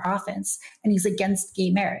running for office and he's against gay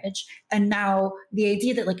marriage. And now the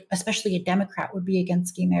idea that, like, especially a Democrat would be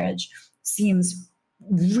against gay marriage seems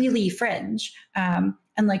really fringe. And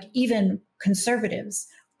like even conservatives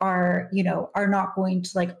are not going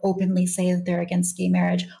to like openly say that they're against gay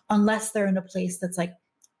marriage unless they're in a place that's like,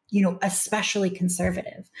 especially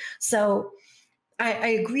conservative. So I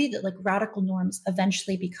agree that like radical norms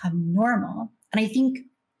eventually become normal. And I think,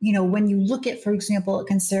 when you look at, for example, a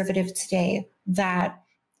conservative today that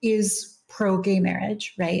is pro-gay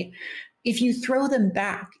marriage, right? If you throw them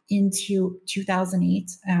back into 2008,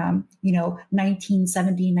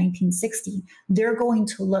 1970, 1960, they're going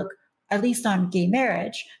to look, at least on gay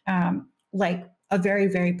marriage, like a very,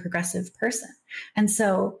 very progressive person. And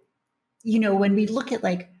so, when we look at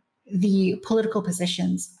like the political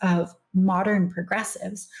positions of modern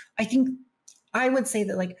progressives, I think I would say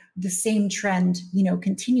that like the same trend,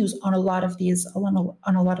 continues on a lot of these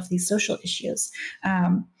social issues,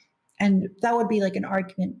 and that would be like an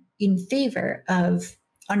argument in favor of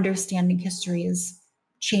understanding history is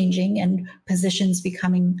changing and positions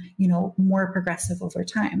becoming, more progressive over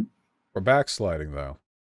time. We're backsliding, though,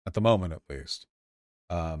 at the moment at least.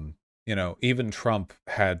 Even Trump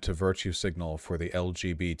had to virtue signal for the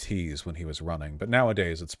LGBTs when he was running, but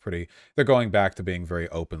nowadays they're going back to being very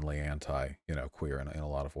openly anti, queer in a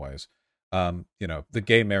lot of ways. The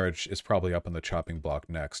gay marriage is probably up on the chopping block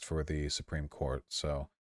next for the Supreme Court, so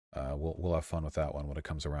we'll have fun with that one when it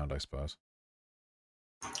comes around, I suppose.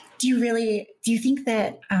 Do you think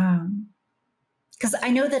that, because I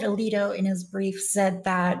know that Alito in his brief said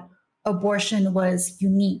that abortion was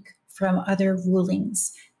unique from other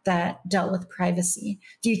rulings that dealt with privacy.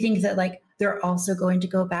 Do you think that like they're also going to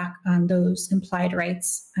go back on those implied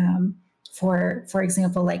rights, for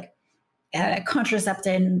example, like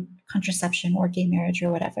contraception or gay marriage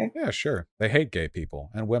or whatever? Yeah, sure. They hate gay people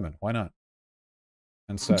and women. Why not?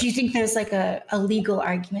 And so, do you think there's like a legal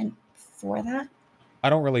argument for that? I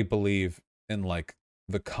don't really believe in like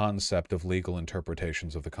the concept of legal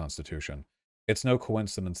interpretations of the Constitution. It's no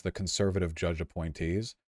coincidence that conservative judge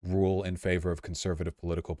appointees rule in favor of conservative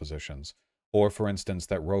political positions. Or, for instance,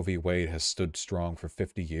 that Roe v. Wade has stood strong for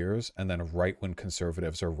 50 years, and then right-wing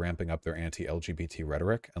conservatives are ramping up their anti-LGBT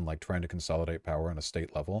rhetoric and like trying to consolidate power on a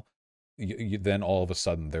state level. Then all of a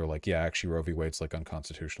sudden they're like, yeah, actually Roe v. Wade's like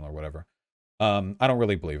unconstitutional or whatever. I don't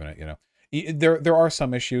really believe in it, There are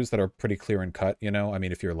some issues that are pretty clear and cut, I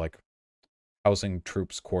mean, if you're like housing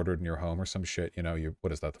troops quartered in your home or some shit,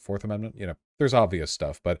 what is that, the Fourth Amendment? There's obvious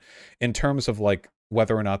stuff. But in terms of like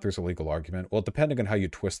whether or not there's a legal argument, well, depending on how you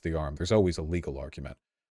twist the arm, there's always a legal argument.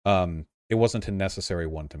 It wasn't a necessary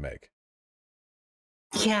one to make.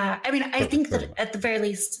 Yeah, I mean, I think that at the very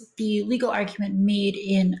least, the legal argument made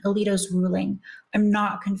in Alito's ruling, I'm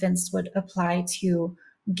not convinced would apply to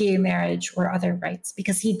gay marriage or other rights,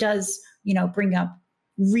 because he does, bring up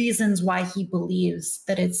reasons why he believes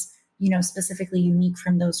that it's, specifically unique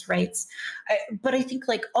from those rights. But I think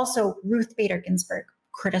like also Ruth Bader Ginsburg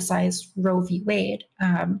criticized Roe v. Wade,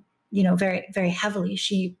 very, very heavily.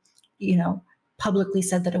 She, publicly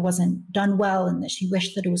said that it wasn't done well and that she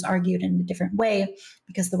wished that it was argued in a different way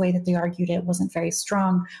because the way that they argued it wasn't very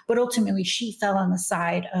strong. But ultimately, she fell on the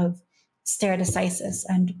side of stare decisis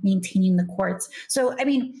and maintaining the courts. So, I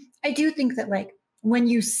mean, I do think that like when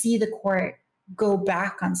you see the court go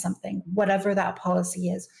back on something, whatever that policy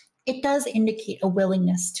is, it does indicate a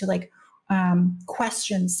willingness to like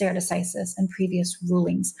question stare decisis and previous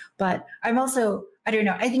rulings. But I'm also, I don't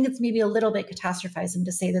know, I think it's maybe a little bit catastrophizing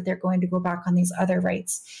to say that they're going to go back on these other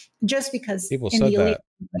rights just because people said that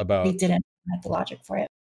about, they didn't have the logic for it.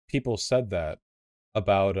 People said that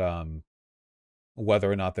about whether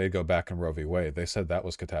or not they'd go back on Roe v. Wade. They said that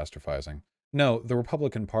was catastrophizing. No, the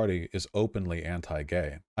Republican Party is openly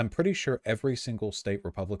anti-gay. I'm pretty sure every single state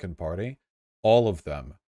Republican Party, all of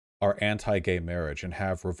them, are anti-gay marriage and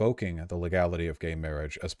have revoking the legality of gay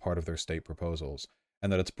marriage as part of their state proposals,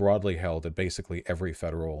 and that it's broadly held at basically every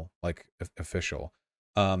federal like official.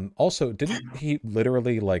 Also, didn't he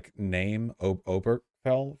literally like name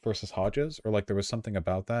Obergefell versus Hodges, or like there was something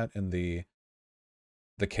about that in the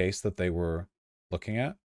case that they were looking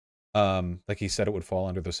at? Like he said it would fall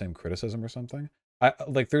under the same criticism or something.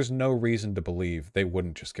 There's no reason to believe they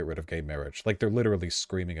wouldn't just get rid of gay marriage. Like they're literally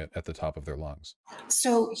screaming it at the top of their lungs.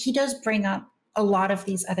 So he does bring up a lot of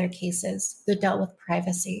these other cases that dealt with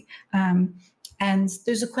privacy. And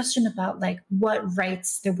there's a question about like what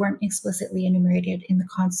rights that weren't explicitly enumerated in the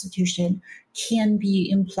Constitution can be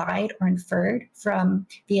implied or inferred from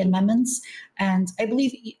the amendments. And I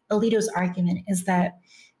believe Alito's argument is that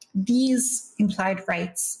these implied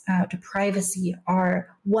rights to privacy are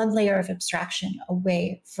one layer of abstraction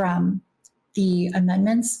away from the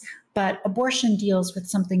amendments, but abortion deals with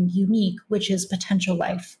something unique, which is potential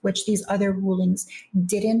life, which these other rulings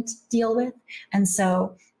didn't deal with. And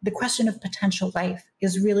so the question of potential life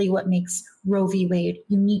is really what makes Roe v. Wade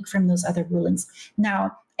unique from those other rulings.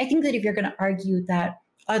 Now, I think that if you're going to argue that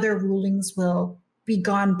other rulings will be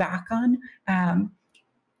gone back on,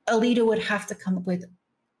 Alito would have to come up with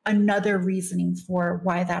another reasoning for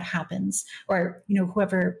why that happens, or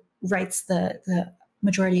whoever writes the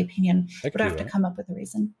majority opinion would have to come up with a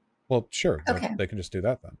reason. Well, sure. Okay. They can just do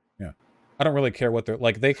that then. Yeah. I don't really care what they're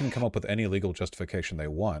like. They can come up with any legal justification they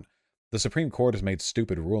want. The Supreme Court has made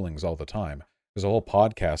stupid rulings all the time. There's a whole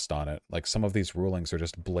podcast on it. Like some of these rulings are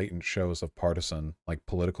just blatant shows of partisan, like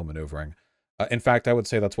political maneuvering. In fact, I would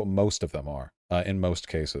say that's what most of them are, in most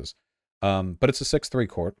cases. But it's a 6-3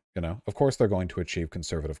 court, you know. Of course they're going to achieve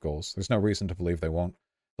conservative goals. There's no reason to believe they won't.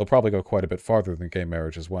 They'll probably go quite a bit farther than gay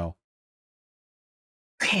marriage as well.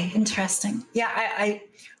 Okay, interesting. Yeah,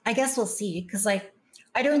 I guess we'll see, because like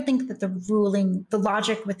I don't think that the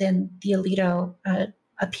logic within the Alito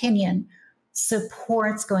opinion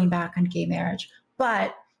supports going back on gay marriage,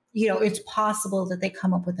 but you know it's possible that they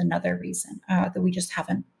come up with another reason that we just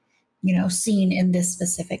haven't seen in this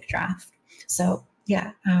specific draft. So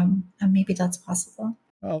yeah, maybe that's possible.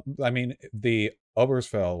 Well, I mean, the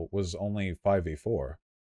Obergefell was only 5v4.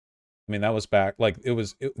 I mean, that was back, like,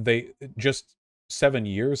 they just 7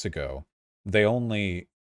 years ago, they only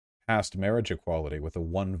passed marriage equality with a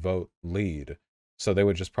 1-vote lead. So they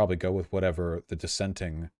would just probably go with whatever the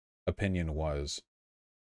dissenting opinion was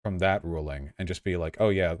from that ruling and just be like, oh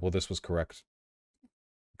yeah, well, this was correct.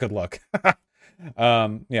 Good luck.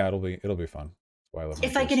 Yeah, it'll be fun.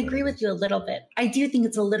 If I can agree with you a little bit, I do think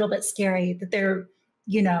it's a little bit scary that they're,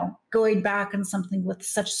 going back on something with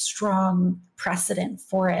such strong precedent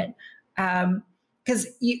for it. Because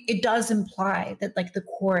it does imply that like the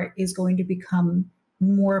court is going to become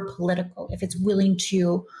more political if it's willing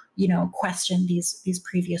to, question these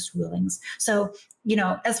previous rulings. So,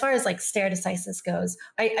 as far as like stare decisis goes,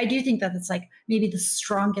 I do think that it's like maybe the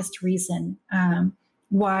strongest reason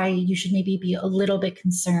why you should maybe be a little bit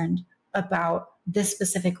concerned about this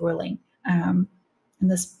specific ruling and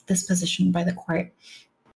this position by the court.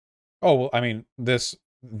 Oh, well, I mean,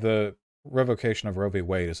 the revocation of Roe v.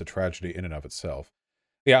 Wade is a tragedy in and of itself.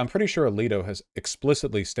 Yeah, I'm pretty sure Alito has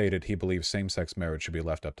explicitly stated he believes same-sex marriage should be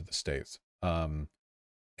left up to the states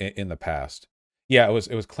in the past. Yeah, it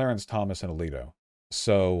was Clarence Thomas and Alito.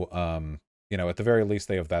 So, at the very least,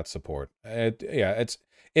 they have that support.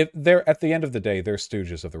 They're at the end of the day, they're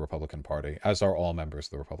stooges of the Republican Party, as are all members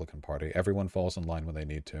of the Republican Party. Everyone falls in line when they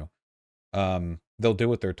need to. They'll do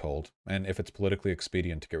what they're told, and if it's politically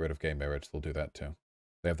expedient to get rid of gay marriage, they'll do that too.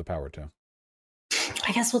 They have the power to.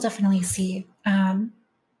 I guess we'll definitely see.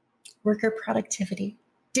 Worker productivity.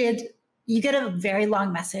 Did you get a very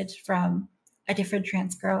long message from a different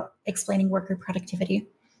trans girl explaining worker productivity?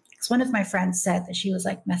 Because one of my friends said that she was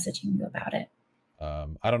like messaging you about it.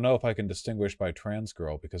 I don't know if I can distinguish by trans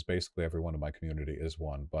girl because basically everyone in my community is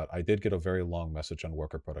one, but I did get a very long message on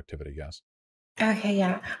worker productivity, yes. Okay,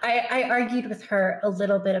 yeah. I argued with her a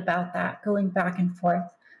little bit about that, going back and forth.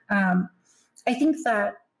 I think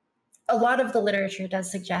that a lot of the literature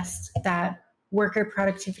does suggest that worker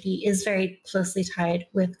productivity is very closely tied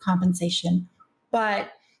with compensation.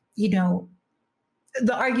 But,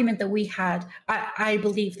 the argument that we had, I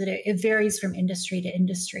believe that it varies from industry to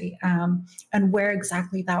industry and where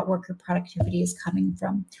exactly that worker productivity is coming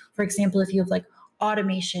from. For example, if you have like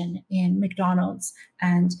automation in McDonald's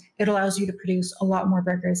and it allows you to produce a lot more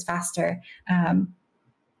burgers faster,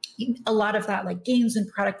 a lot of that like gains in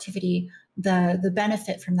productivity, the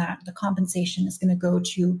benefit from that, the compensation is going to go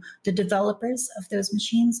to the developers of those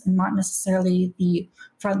machines and not necessarily the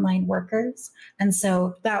frontline workers. And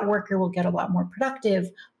so that worker will get a lot more productive,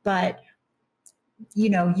 but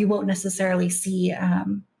you won't necessarily see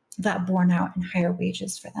that borne out in higher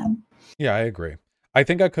wages for them. Yeah, I agree. I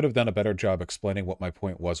think I could have done a better job explaining what my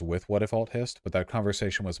point was with What If Alt Hist, but that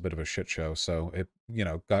conversation was a bit of a shit show, so it,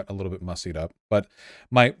 got a little bit mussied up. But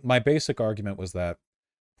my basic argument was that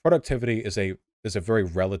productivity is a very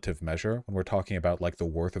relative measure when we're talking about like the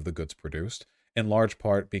worth of the goods produced, in large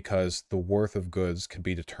part because the worth of goods can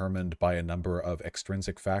be determined by a number of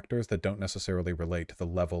extrinsic factors that don't necessarily relate to the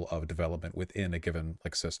level of development within a given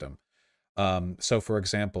like system. So for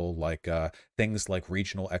example, like things like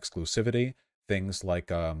regional exclusivity, things like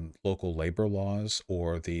local labor laws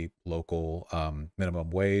or the local minimum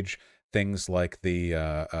wage, things like the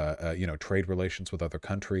trade relations with other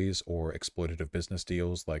countries or exploitative business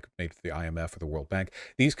deals like made for the IMF or the World Bank.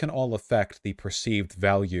 These can all affect the perceived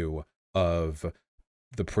value of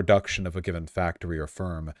the production of a given factory or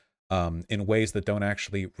firm in ways that don't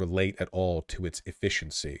actually relate at all to its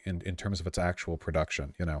efficiency in terms of its actual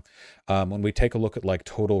production. When we take a look at like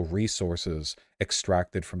total resources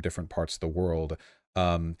extracted from different parts of the world,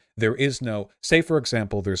 there is no, say for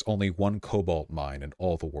example, there's only one cobalt mine in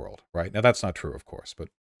all the world, right? Now that's not true, of course, but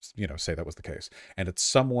say that was the case. And it's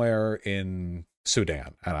somewhere in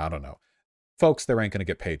Sudan, and I don't know. Folks, there ain't going to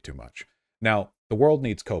get paid too much. Now, the world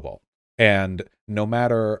needs cobalt. And no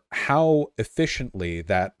matter how efficiently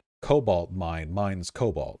that cobalt mine mines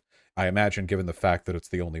cobalt, I imagine given the fact that it's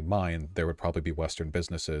the only mine, there would probably be Western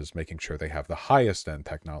businesses making sure they have the highest end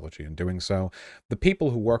technology in doing so. The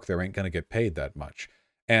people who work there ain't going to get paid that much.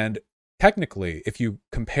 And technically, if you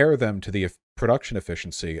compare them to the production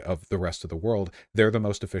efficiency of the rest of the world, they're the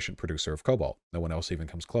most efficient producer of cobalt. No one else even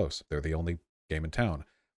comes close. They're the only game in town.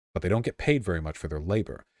 But they don't get paid very much for their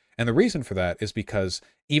labor. And the reason for that is because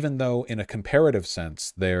even though in a comparative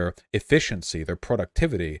sense, their efficiency, their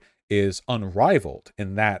productivity is unrivaled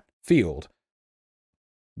in that field,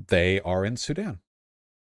 they are in Sudan.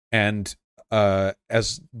 And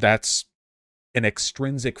as that's an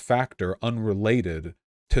extrinsic factor unrelated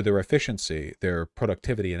to their efficiency, their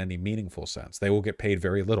productivity in any meaningful sense. They will get paid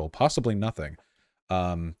very little, possibly nothing,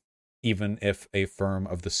 even if a firm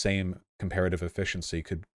of the same comparative efficiency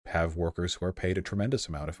could have workers who are paid a tremendous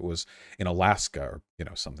amount if it was in Alaska or,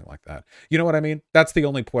 something like that. You know what I mean? That's the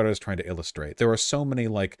only point I was trying to illustrate. There are so many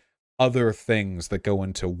other things that go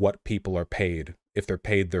into what people are paid, if they're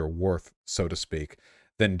paid their worth, so to speak,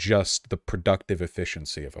 than just the productive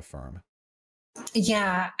efficiency of a firm.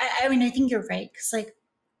 Yeah, I mean, I think you're right, because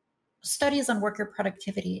studies on worker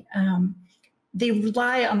productivity, they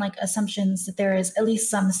rely on assumptions that there is at least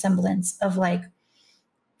some semblance of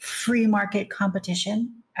free market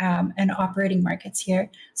competition and operating markets here.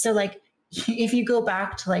 So if you go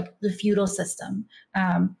back to the feudal system,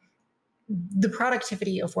 the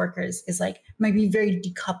productivity of workers is might be very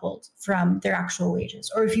decoupled from their actual wages.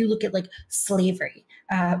 Or if you look at slavery,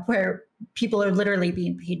 where people are literally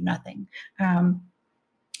being paid nothing.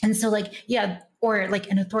 And so or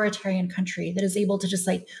an authoritarian country that is able to just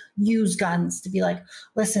use guns to be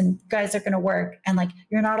listen, guys are going to work, and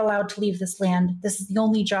you're not allowed to leave this land. This is the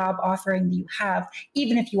only job offering that you have.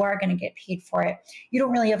 Even if you are going to get paid for it, you don't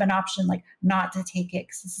really have an option not to take it,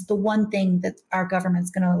 because this is the one thing that our government's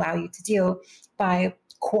going to allow you to do by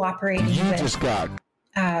cooperating with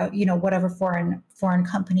whatever foreign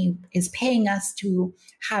company is paying us to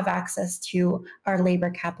have access to our labor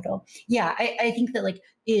capital. Yeah, I think that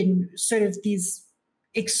in sort of these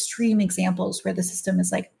extreme examples where the system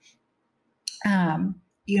is a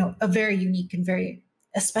very unique and very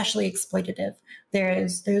especially exploitative,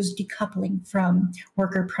 there's decoupling from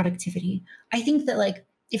worker productivity. I think that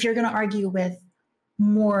if you're going to argue with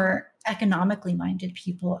more economically minded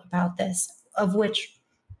people about this, of which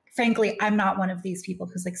frankly, I'm not one of these people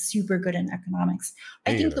who's super good in economics.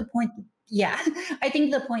 I think the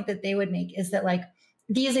point that they would make is that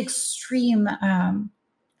these extreme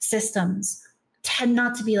systems tend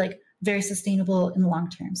not to be very sustainable in the long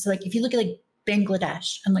term. So if you look at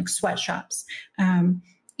Bangladesh and sweatshops,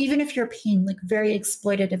 even if you're paying very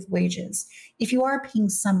exploitative wages, if you are paying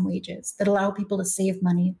some wages that allow people to save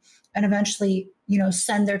money and eventually,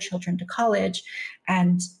 send their children to college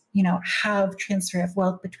and have transfer of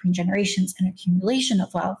wealth between generations and accumulation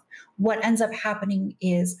of wealth, what ends up happening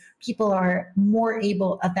is people are more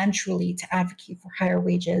able eventually to advocate for higher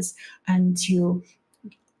wages and to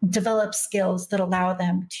develop skills that allow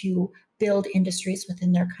them to build industries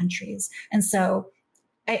within their countries. And so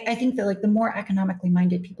I think that the more economically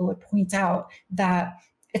minded people would point out that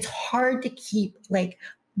it's hard to keep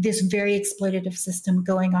this very exploitative system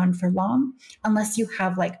going on for long unless you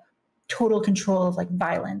have total control of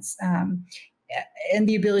violence and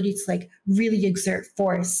the ability to really exert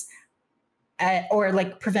force or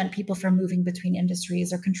prevent people from moving between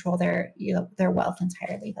industries or control their wealth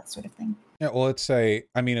entirely, that sort of thing. Yeah, well, it's a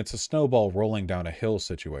snowball rolling down a hill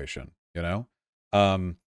situation,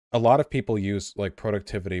 a lot of people use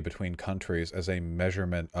productivity between countries as a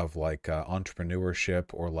measurement of entrepreneurship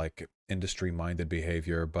or industry minded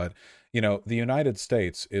behavior. But, the United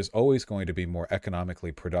States is always going to be more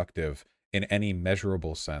economically productive in any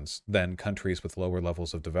measurable sense than countries with lower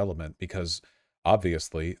levels of development, because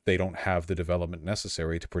obviously they don't have the development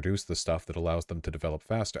necessary to produce the stuff that allows them to develop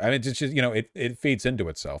faster. I mean, it's just, it feeds into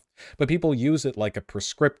itself, but people use it like a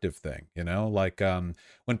prescriptive thing,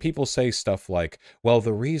 when people say stuff well,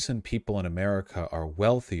 the reason people in America are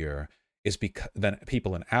wealthier is than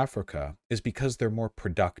people in Africa is because they're more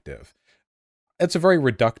productive. It's a very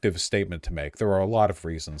reductive statement to make. There are a lot of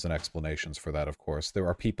reasons and explanations for that, of course. There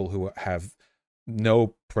are people who have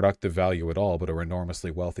no productive value at all, but are enormously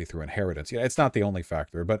wealthy through inheritance. Yeah, it's not the only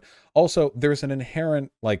factor, but also there's an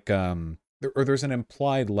inherent there's an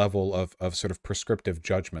implied level of sort of prescriptive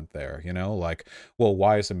judgment there, well,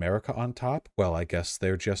 why is America on top? Well, I guess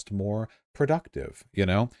they're just more productive,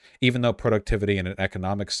 even though productivity in an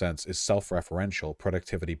economic sense is self-referential,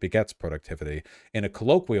 productivity begets productivity. In a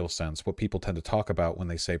colloquial sense, what people tend to talk about when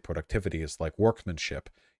they say productivity is workmanship,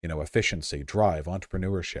 efficiency, drive,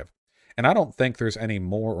 entrepreneurship. And I don't think there's any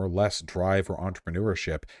more or less drive or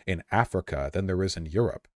entrepreneurship in Africa than there is in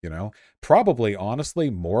Europe, Probably, honestly,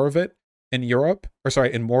 more of it in Europe,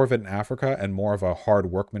 in more of it in Africa, and more of a hard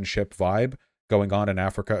workmanship vibe going on in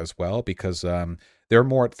Africa as well, because they're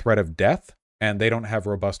more at threat of death and they don't have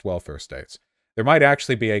robust welfare states. There might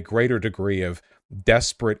actually be a greater degree of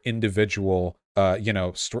desperate individual,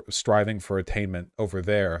 striving for attainment over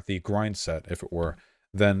there, the grind set, if it were,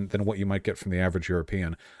 than what you might get from the average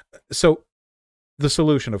European. So the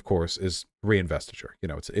solution, of course, is reinvestiture.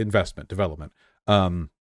 It's investment, development.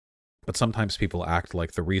 But sometimes people act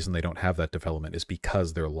like the reason they don't have that development is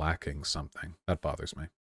because they're lacking something. That bothers me.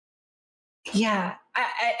 Yeah,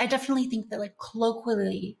 I definitely think that, like,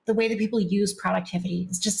 colloquially, the way that people use productivity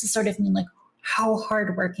is just to sort of mean like how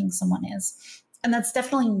hardworking someone is. And that's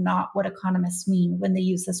definitely not what economists mean when they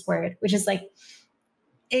use this word, which is like,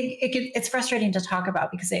 it's frustrating to talk about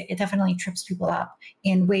because it definitely trips people up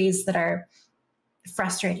in ways that are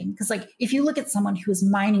frustrating. Because, like, if you look at someone who's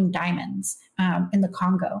mining diamonds in the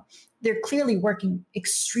Congo, they're clearly working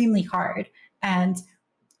extremely hard and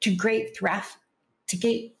to great threat, to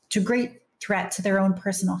great threat to their own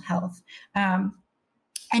personal health. And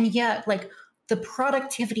yet, like, the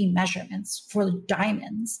productivity measurements for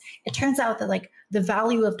diamonds, it turns out that, like, the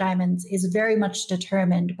value of diamonds is very much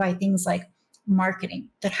determined by things like marketing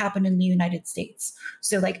that happen in the United States.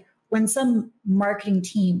 So, like, when some marketing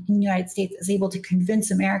team in the United States is able to convince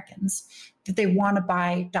Americans that they want to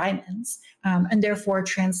buy diamonds, and therefore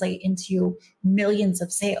translate into millions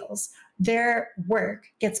of sales, their work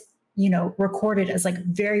gets recorded as like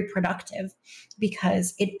very productive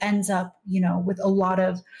because it ends up with a lot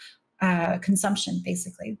of consumption,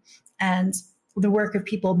 basically. And the work of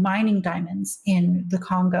people mining diamonds in the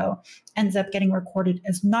Congo ends up getting recorded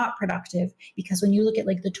as not productive because when you look at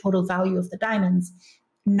like the total value of the diamonds,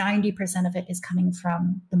 90% of it is coming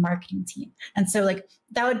from the marketing team. And so, like,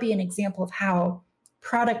 that would be an example of how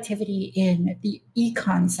productivity in the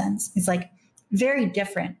econ sense is like very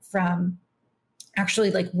different from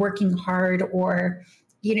actually like working hard or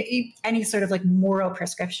any sort of like moral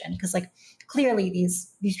prescription, because like clearly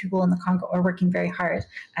these people in the Congo are working very hard,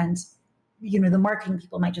 and the marketing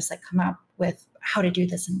people might just like come up with how to do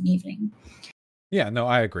this in an evening. Yeah, no,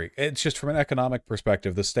 I agree. It's just from an economic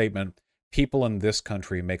perspective, the statement, people in this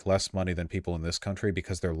country make less money than people in this country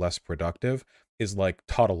because they're less productive, is like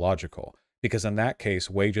tautological. Because in that case,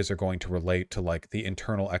 wages are going to relate to like the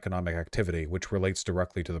internal economic activity, which relates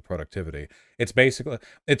directly to the productivity. It's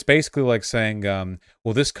basically like saying,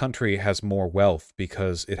 well, this country has more wealth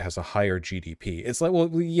because it has a higher GDP. It's like, well,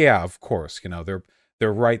 yeah, of course,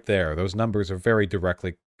 they're right there. Those numbers are very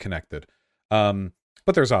directly connected.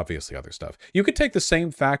 But there's obviously other stuff. You could take the same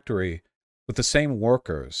factory with the same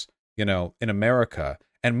workers, in America,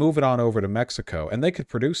 and move it on over to Mexico, and they could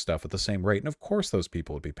produce stuff at the same rate. And of course those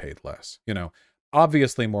people would be paid less.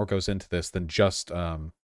 Obviously more goes into this than just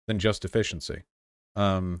efficiency.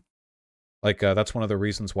 That's one of the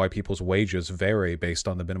reasons why people's wages vary based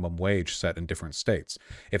on the minimum wage set in different states.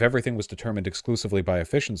 If everything was determined exclusively by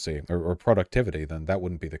efficiency or productivity, then that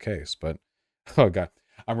wouldn't be the case. But, oh God,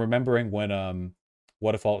 I'm remembering when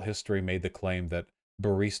What If Alt History made the claim that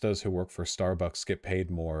baristas who work for Starbucks get paid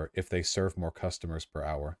more if they serve more customers per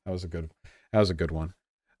hour. That was a good one.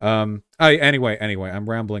 Anyway, I'm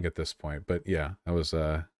rambling at this point, but yeah, that was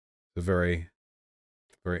a very,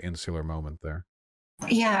 very insular moment there.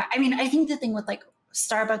 Yeah, I mean, I think the thing with like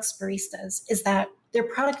Starbucks baristas is that their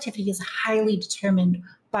productivity is highly determined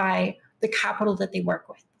by the capital that they work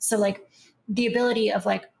with. So like the ability of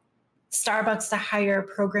like Starbucks to hire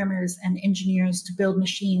programmers and engineers to build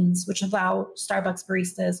machines, which allow Starbucks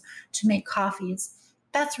baristas to make coffees.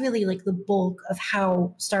 That's really like the bulk of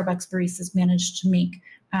how Starbucks baristas manage to make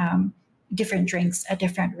different drinks at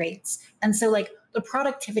different rates. And so like the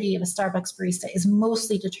productivity of a Starbucks barista is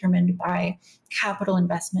mostly determined by capital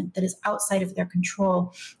investment that is outside of their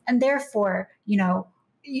control. And therefore,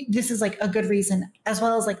 this is like a good reason, as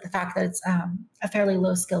well as like the fact that it's a fairly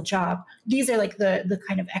low skill job. These are like the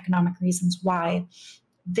kind of economic reasons why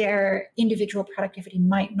their individual productivity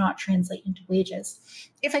might not translate into wages.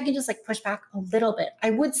 If I can just like push back a little bit,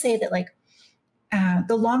 I would say that like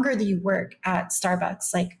the longer that you work at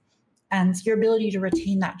Starbucks, like, and your ability to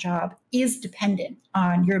retain that job is dependent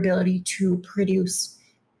on your ability to produce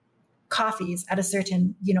coffees at a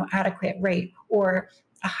certain, adequate rate or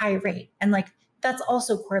a high rate. And like, that's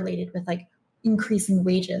also correlated with like increasing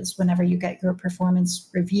wages whenever you get your performance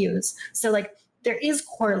reviews. So like there is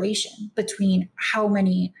correlation between how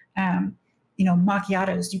many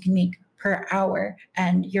macchiatos you can make per hour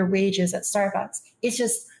and your wages at Starbucks. It's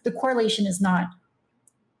just the correlation is not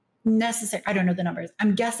necessary. I don't know the numbers.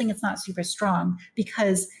 I'm guessing it's not super strong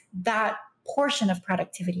because that portion of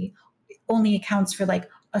productivity only accounts for like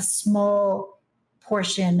a small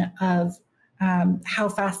portion of how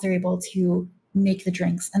fast they're able to make the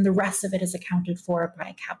drinks, and the rest of it is accounted for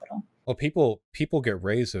by capital. Well, people get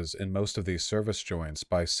raises in most of these service joints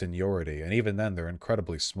by seniority, and even then they're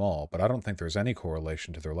incredibly small, but I don't think there's any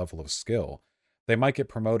correlation to their level of skill. They might get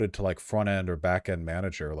promoted to like front end or back end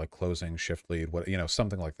manager, like closing, shift lead, what,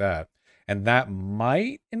 something like that. And that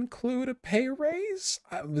might include a pay raise.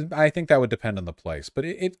 I think that would depend on the place, but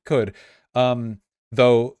it could.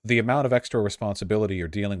 Though the amount of extra responsibility you're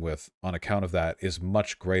dealing with on account of that is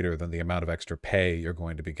much greater than the amount of extra pay you're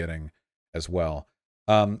going to be getting as well.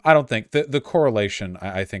 I don't think the correlation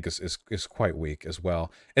I think is quite weak as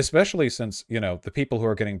well, especially since, the people who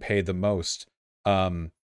are getting paid the most,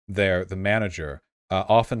 they're the manager,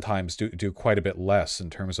 oftentimes do quite a bit less in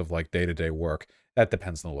terms of like day-to-day work. That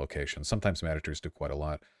depends on the location. Sometimes managers do quite a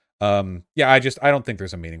lot. Yeah, I don't think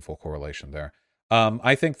there's a meaningful correlation there.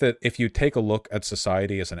 I think that if you take a look at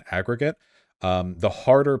society as an aggregate, the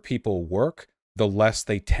harder people work, the less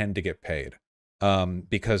they tend to get paid.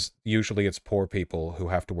 Because usually it's poor people who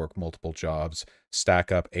have to work multiple jobs,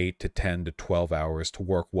 stack up 8 to 10 to 12 hours to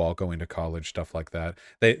work while going to college, stuff like that.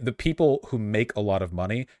 The people who make a lot of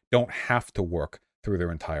money don't have to work through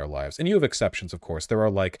their entire lives. And you have exceptions, of course. There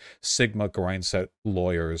are like Sigma grindset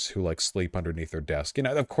lawyers who like sleep underneath their desk.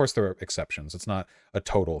 Of course there are exceptions. It's not a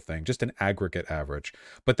total thing, just an aggregate average.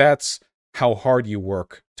 But that's how hard you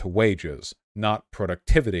work to wages, not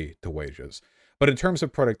productivity to wages. But in terms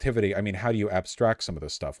of productivity, I mean, how do you abstract some of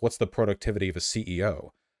this stuff? What's the productivity of a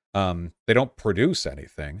CEO? They don't produce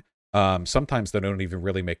anything. Sometimes they don't even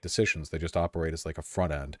really make decisions. They just operate as like a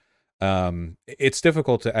front end. It's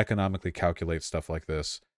difficult to economically calculate stuff like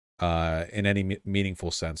this in any meaningful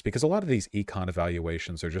sense, because a lot of these econ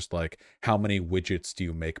evaluations are just like, how many widgets do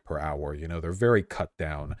you make per hour? They're very cut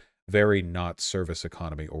down, very not service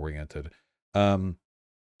economy oriented.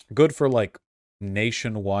 Good for like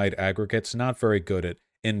nationwide aggregates, not very good at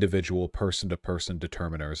individual person-to-person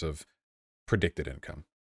determiners of predicted income.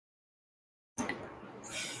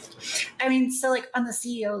 I mean, so like on the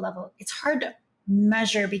CEO level, it's hard to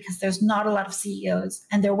measure because there's not a lot of CEOs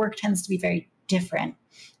and their work tends to be very different.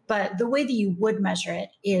 But the way that you would measure it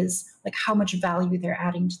is like how much value they're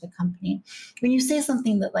adding to the company. When you say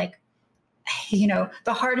something that like, the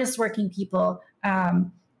hardest working people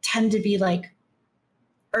tend to be like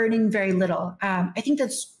earning very little. I think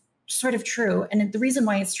that's sort of true. And the reason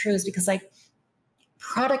why it's true is because like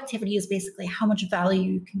productivity is basically how much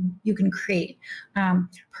value you can create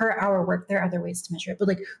per hour work. There are other ways to measure it, but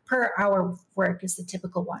like per hour of work is the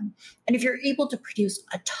typical one. And if you're able to produce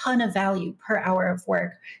a ton of value per hour of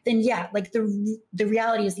work, then yeah, like the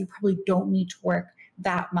reality is you probably don't need to work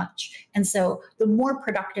that much. And so the more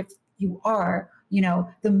productive you are,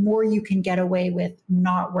 the more you can get away with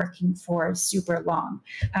not working for super long.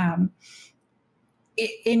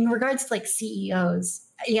 In regards to like CEOs,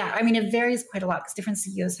 yeah, I mean, it varies quite a lot because different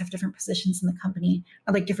CEOs have different positions in the company,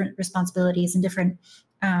 like different responsibilities and different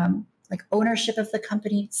like ownership of the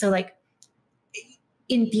company. So like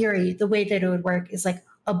in theory, the way that it would work is like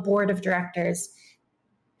a board of directors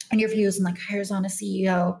interviews and like hires on a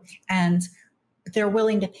CEO, and they're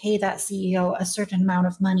willing to pay that CEO a certain amount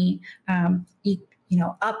of money,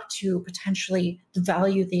 up to potentially the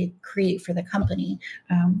value they create for the company.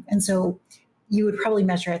 And so you would probably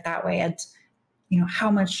measure it that way. And,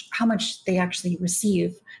 how much they actually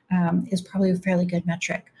receive is probably a fairly good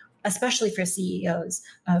metric, especially for CEOs,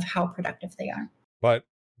 of how productive they are. But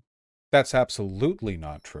that's absolutely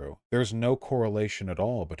not true. There's no correlation at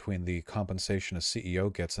all between the compensation a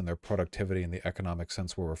CEO gets and their productivity in the economic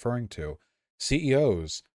sense we're referring to.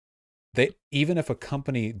 CEOs, even if a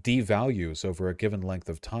company devalues over a given length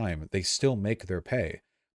of time, they still make their pay.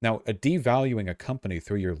 Now, devaluing a company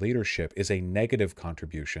through your leadership is a negative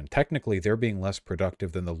contribution. Technically, they're being less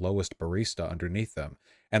productive than the lowest barista underneath them,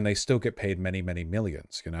 and they still get paid many, many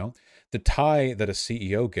millions, The tie that a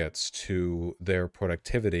CEO gets to their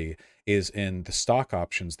productivity is in the stock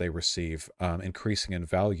options they receive, increasing in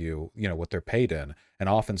value, what they're paid in. And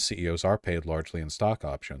often CEOs are paid largely in stock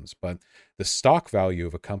options. But the stock value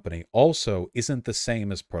of a company also isn't the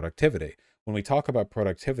same as productivity. When we talk about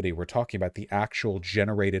productivity, we're talking about the actual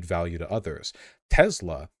generated value to others.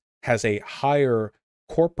 Tesla has a higher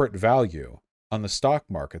corporate value on the stock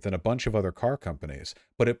market than a bunch of other car companies,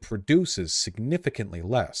 but it produces significantly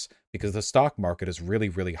less because the stock market is really,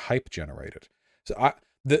 really hype generated. So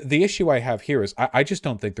the issue I have here is I just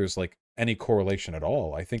don't think there's like any correlation at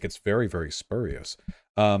all. I think it's very, very spurious.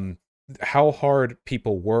 How hard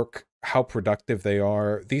people work, how productive they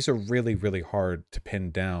are, these are really, really hard to pin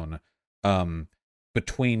down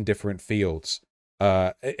between different fields.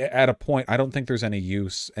 At a point, I don't think there's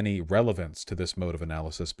any relevance to this mode of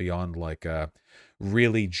analysis beyond like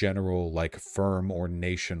really general, like firm or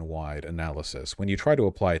nationwide analysis. When you try to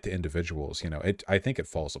apply it to individuals, I think it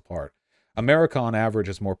falls apart. America on average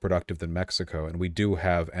is more productive than Mexico, and we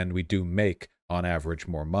do make on average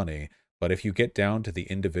more money. But if you get down to the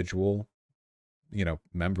individual,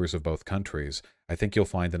 members of both countries, I think you'll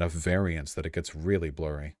find enough variance that it gets really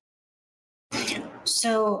blurry.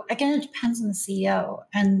 So again, it depends on the CEO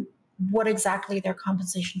and what exactly their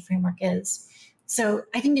compensation framework is. So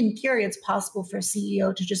I think in theory, it's possible for a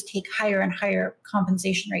CEO to just take higher and higher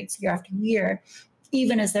compensation rates year after year,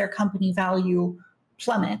 even as their company value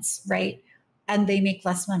plummets, right? And they make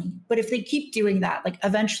less money. But if they keep doing that, like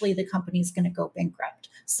eventually the company is going to go bankrupt.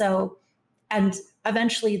 So, and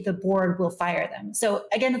eventually the board will fire them. So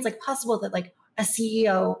again, it's like possible that like a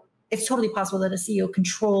CEO, it's totally possible that a CEO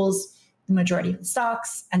controls the majority of the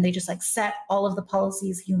stocks and they just like set all of the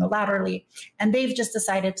policies unilaterally. And they've just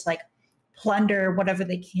decided to like plunder whatever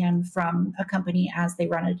they can from a company as they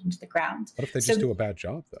run it into the ground. What if they just do a bad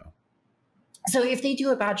job though? So if they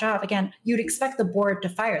do a bad job, again, you'd expect the board to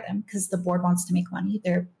fire them because the board wants to make money.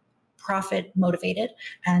 They're profit motivated.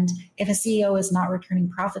 And if a CEO is not returning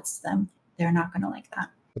profits to them, they're not going to like that.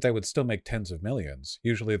 But they would still make tens of millions.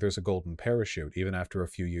 Usually there's a golden parachute, even after a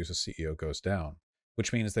few years a CEO goes down,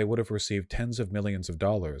 which means they would have received tens of millions of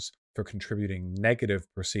dollars for contributing negative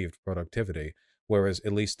perceived productivity, whereas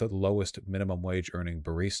at least the lowest minimum wage earning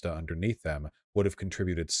barista underneath them would have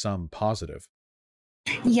contributed some positive.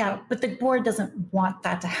 Yeah, but the board doesn't want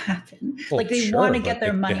that to happen. Well, like they want to get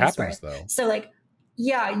their money's worth. Though. So like,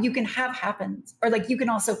 yeah, you can have happens, or like you can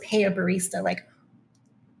also pay a barista like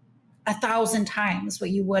 1,000 times what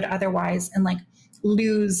you would otherwise and like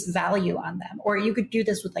lose value on them. Or you could do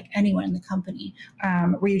this with like anyone in the company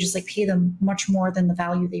where you just like pay them much more than the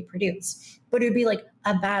value they produce. But it would be like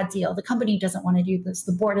a bad deal. The company doesn't want to do this.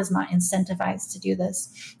 The board is not incentivized to do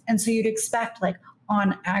this. And so you'd expect like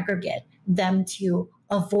on aggregate them to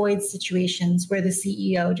avoid situations where the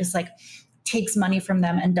CEO just like takes money from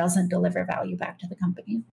them and doesn't deliver value back to the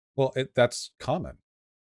company. Well, that's common.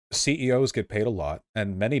 CEOs get paid a lot,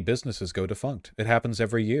 and many businesses go defunct. It happens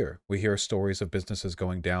every year. We hear stories of businesses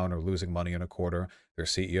going down or losing money in a quarter. Their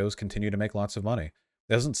CEOs continue to make lots of money.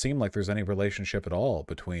 It doesn't seem like there's any relationship at all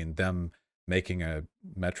between them making a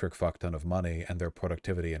metric fuck ton of money and their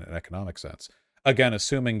productivity in an economic sense. Again,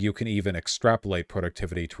 assuming you can even extrapolate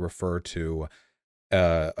productivity to refer to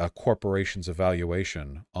a corporation's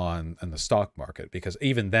evaluation on the stock market, because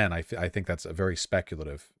even then I think that's a very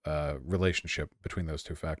speculative relationship between those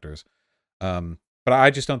two factors. But I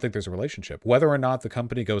just don't think there's a relationship. Whether or not the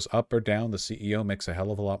company goes up or down, the CEO makes a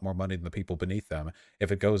hell of a lot more money than the people beneath them.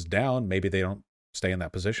 If it goes down, maybe they don't stay in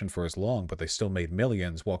that position for as long, but they still made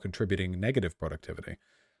millions while contributing negative productivity.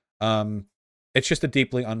 It's just a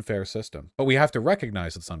deeply unfair system, but we have to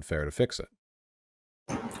recognize it's unfair to fix it.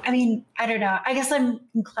 I mean, I don't know. I guess I'm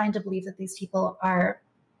inclined to believe that these people are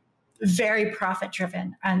very profit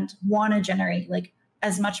driven and want to generate like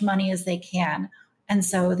as much money as they can. And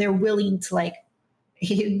so they're willing to like,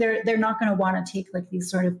 they're not going to want to take like these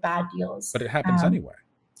sort of bad deals. But it happens anyway.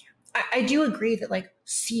 I do agree that like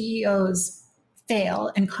CEOs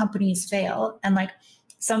fail and companies fail. And like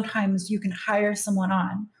sometimes you can hire someone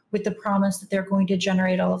on with the promise that they're going to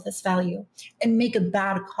generate all of this value and make a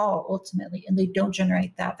bad call ultimately, and they don't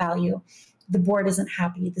generate that value. The board isn't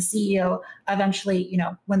happy. The CEO eventually,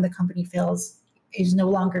 when the company fails, is no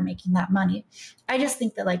longer making that money. I just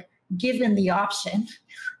think that like, given the option,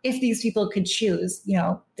 if these people could choose,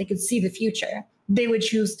 they could see the future, they would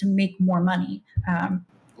choose to make more money.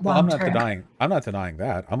 Well, I'm not denying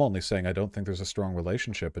that. I'm only saying I don't think there's a strong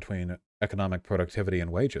relationship between economic productivity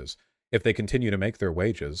and wages. If they continue to make their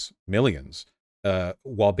wages, millions,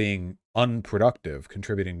 while being unproductive,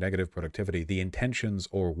 contributing negative productivity, the intentions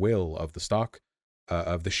or will of the stock,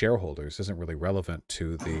 of the shareholders isn't really relevant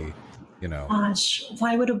to the, Gosh,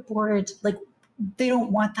 why would a board, like, they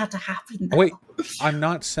don't want that to happen. Though. Wait, I'm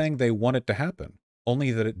not saying they want it to happen,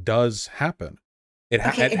 only that it does happen. It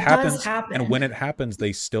happens, does happen. And when it happens,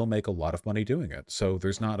 they still make a lot of money doing it. So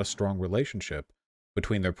there's not a strong relationship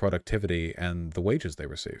between their productivity and the wages they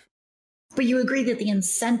receive. But you agree that the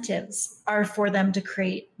incentives are for them to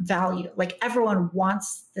create value. Like everyone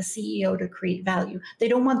wants the CEO to create value. They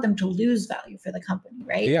don't want them to lose value for the company,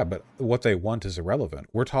 right? Yeah, but what they want is irrelevant.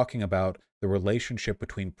 We're talking about the relationship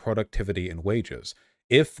between productivity and wages.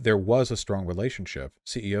 If there was a strong relationship,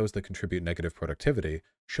 CEOs that contribute negative productivity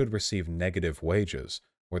should receive negative wages,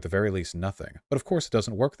 or at the very least nothing. But of course it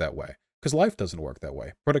doesn't work that way, because life doesn't work that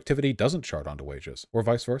way. Productivity doesn't chart onto wages, or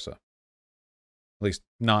vice versa. At least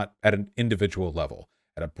not at an individual level.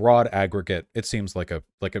 at a broad aggregate, it seems like a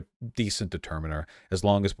decent determiner, as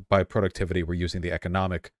long as by productivity we're using the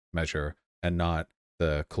economic measure and not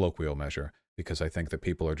the colloquial measure, because I think that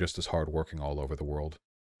people are just as hardworking all over the world,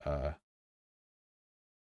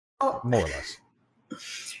 Oh, more or less.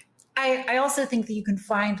 I also think that you can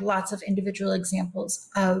find lots of individual examples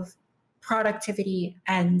of productivity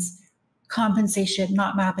and compensation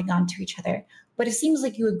not mapping onto each other. But it seems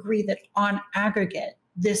like you agree that on aggregate,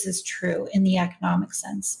 this is true in the economic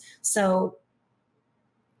sense. So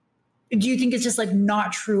do you think it's just like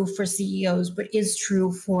not true for CEOs, but is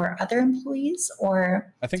true for other employees?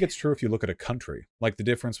 Or I think it's true if you look at a country, like the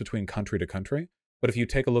difference between country to country. But if you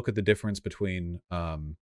take a look at the difference between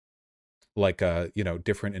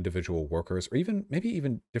different individual workers, or even maybe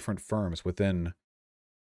even different firms within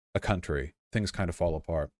a country, things kind of fall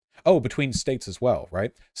apart. Oh, between states as well,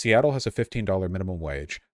 right? Seattle has a $15 minimum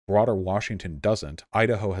wage. Broader Washington doesn't.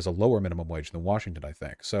 Idaho has a lower minimum wage than Washington, I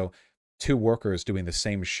think. So two workers doing the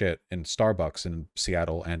same shit in Starbucks in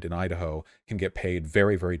Seattle and in Idaho can get paid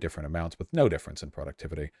very, very different amounts with no difference in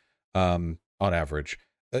productivity on average.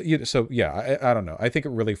 So yeah, I don't know. I think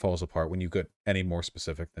it really falls apart when you get any more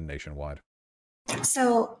specific than nationwide.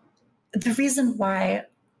 so the reason why,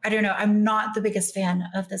 I don't know, I'm not the biggest fan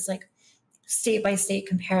of this like state by state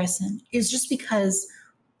comparison is just because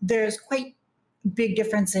there's quite big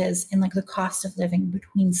differences in like the cost of living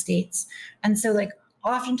between states. And so like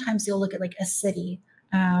oftentimes you'll look at like a city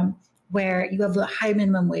where you have a high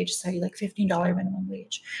minimum wage, so like $15 minimum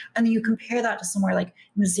wage. And then you compare that to somewhere like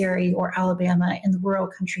Missouri or Alabama in the rural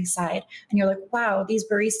countryside. And you're like, wow, these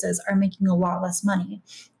baristas are making a lot less money.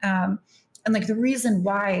 And like the reason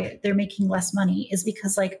why they're making less money is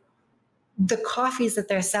because like the coffees that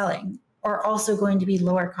they're selling are also going to be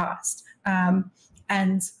lower cost.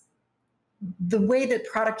 And the way that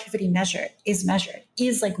productivity measured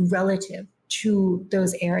is like relative to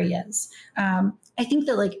those areas. I think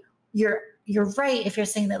that like you're right if you're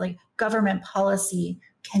saying that like government policy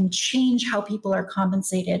can change how people are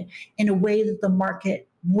compensated in a way that the market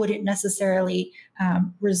wouldn't necessarily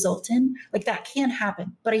result in. Like that can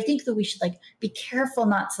happen, but I think that we should like be careful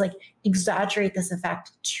not to like exaggerate this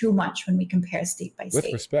effect too much when we compare state by state.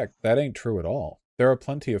 With respect, that ain't true at all. There are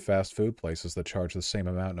plenty of fast food places that charge the same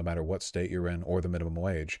amount no matter what state you're in or the minimum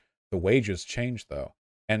wage. The wages change though.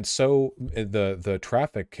 And so the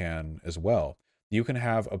traffic can as well. You can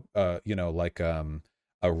have a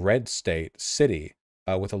red state city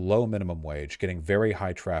with a low minimum wage getting very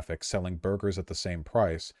high traffic selling burgers at the same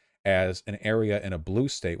price as an area in a blue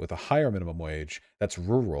state with a higher minimum wage that's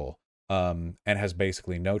rural and has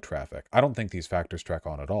basically no traffic. I don't think these factors track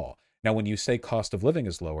on at all. Now, when you say cost of living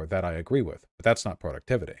is lower, that I agree with, but that's not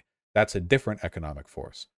productivity. That's a different economic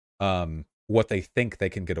force. What they think they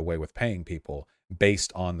can get away with paying people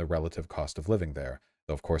based on the relative cost of living there.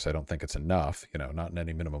 Though, of course, I don't think it's enough, not in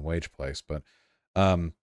any minimum wage place. But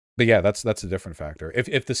yeah, that's a different factor.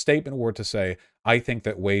 If the statement were to say, I think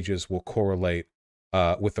that wages will correlate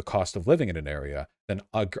with the cost of living in an area, then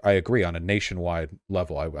I agree on a nationwide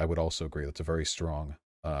level. I would also agree that's a very strong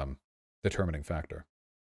determining factor.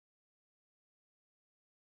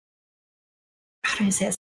 How do I say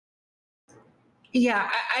this? Yeah,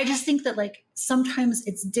 I just think that like sometimes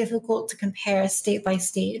it's difficult to compare state by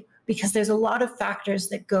state because there's a lot of factors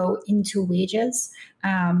that go into wages.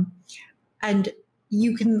 And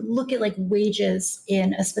you can look at like wages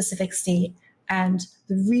in a specific state, and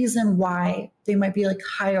the reason why they might be like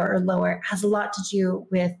higher or lower has a lot to do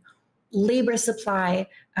with labor supply,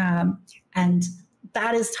 and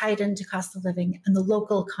that is tied into cost of living and the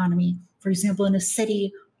local economy. For example, in a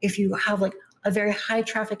city, if you have like a very high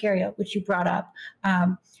traffic area, which you brought up,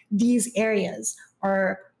 these areas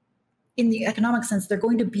are, in the economic sense, they're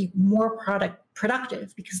going to be more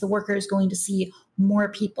productive because the worker is going to see more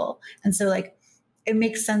people. And so like it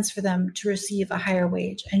makes sense for them to receive a higher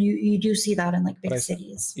wage. And you do see that in like big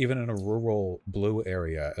cities. Even in a rural blue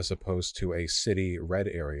area, as opposed to a city red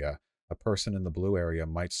area, a person in the blue area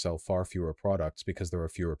might sell far fewer products because there are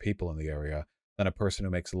fewer people in the area than a person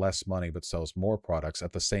who makes less money but sells more products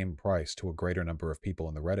at the same price to a greater number of people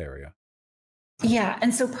in the red area. Yeah.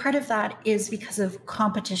 And so part of that is because of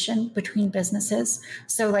competition between businesses.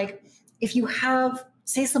 So like if you have,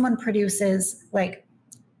 say someone produces like,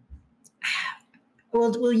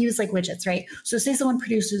 we'll use like widgets, right? So say someone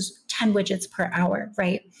produces 10 widgets per hour,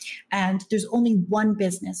 right? And there's only one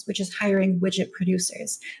business which is hiring widget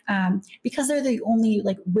producers. Because they're the only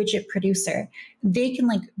like widget producer, they can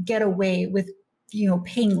like get away with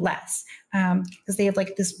paying less because they have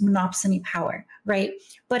like this monopoly power, right?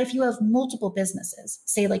 But if you have multiple businesses,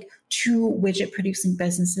 say like two widget producing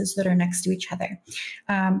businesses that are next to each other,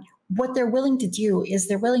 what they're willing to do is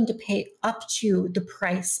they're willing to pay up to the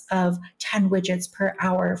price of 10 widgets per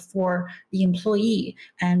hour for the employee,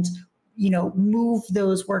 and move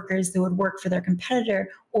those workers that would work for their competitor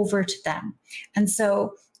over to them. And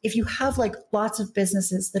so if you have like lots of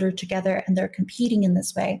businesses that are together and they're competing in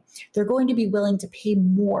this way, they're going to be willing to pay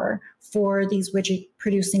more for these widget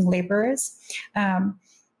producing laborers. And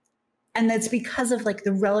that's because of like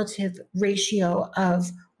the relative ratio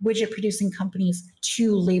of widget producing companies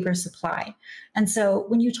to labor supply. And so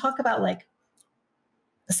when you talk about like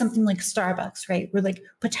something like Starbucks, right, where like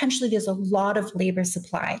potentially there's a lot of labor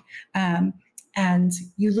supply, and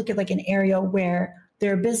you look at like an area where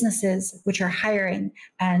there are businesses which are hiring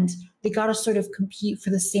and they got to sort of compete for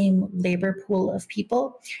the same labor pool of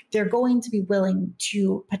people, they're going to be willing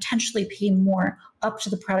to potentially pay more up to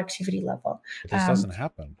the productivity level. But this doesn't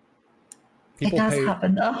happen. It does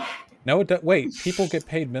happen though. No, wait, people get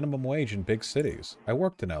paid minimum wage in big cities. I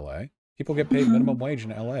worked in LA. People get paid minimum wage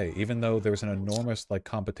in LA, even though there's an enormous like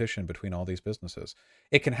competition between all these businesses.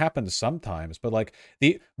 It can happen sometimes, but like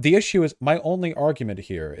the issue is, my only argument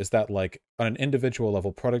here is that like on an individual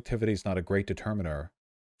level, productivity is not a great determiner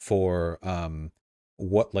for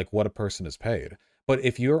what a person is paid. But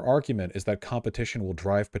if your argument is that competition will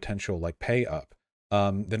drive potential like pay up,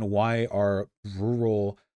 then why are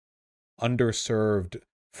rural, underserved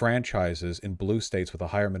franchises in blue states with a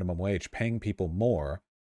higher minimum wage paying people more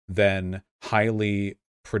than highly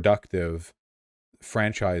productive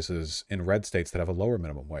franchises in red states that have a lower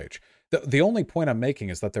minimum wage? The only point I'm making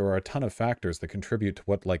is that there are a ton of factors that contribute to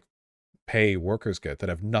what like pay workers get that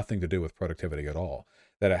have nothing to do with productivity at all.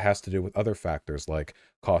 That it has to do with other factors like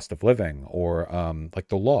cost of living or like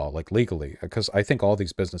the law, like legally. Because I think all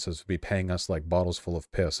these businesses would be paying us like bottles full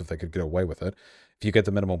of piss if they could get away with it. If you get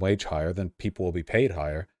the minimum wage higher, then people will be paid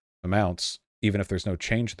higher amounts, even if there's no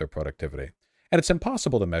change to their productivity. And it's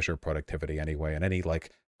impossible to measure productivity anyway in any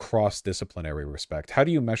like cross-disciplinary respect. How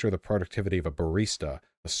do you measure the productivity of a barista,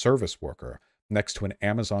 a service worker, next to an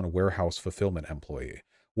Amazon warehouse fulfillment employee?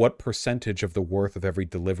 What percentage of the worth of every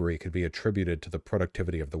delivery could be attributed to the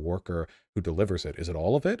productivity of the worker who delivers it? Is it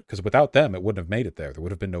all of it? Because without them, it wouldn't have made it there. There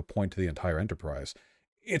would have been no point to the entire enterprise.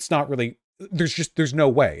 It's not really, there's no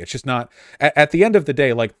way. It's just not, at the end of the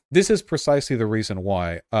day, like this is precisely the reason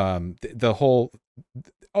why the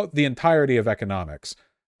entirety of economics,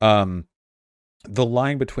 the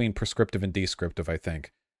line between prescriptive and descriptive, I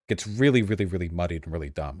think, gets really, really, really muddied and really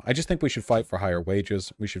dumb. I just think we should fight for higher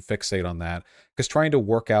wages. We should fixate on that, because trying to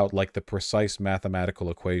work out like the precise mathematical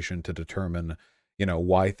equation to determine,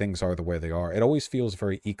 why things are the way they are, it always feels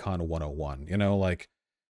very Econ 101, like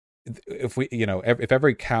if we, if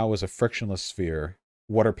every cow is a frictionless sphere,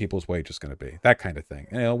 what are people's wages going to be? That kind of thing.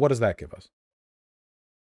 What does that give us?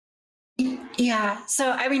 Yeah.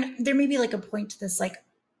 So, I mean, there may be like a point to this, like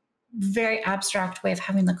very abstract way of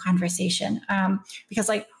having the conversation. Because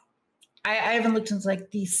like, I haven't looked into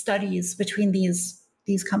like these studies between these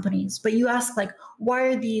companies, but you ask like, why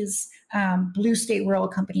are these blue state rural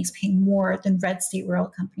companies paying more than red state rural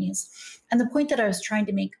companies? And the point that I was trying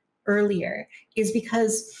to make earlier is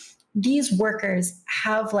because these workers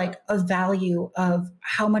have like a value of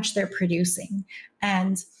how much they're producing.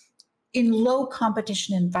 And in low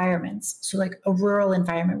competition environments, so like a rural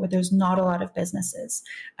environment where there's not a lot of businesses,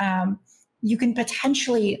 you can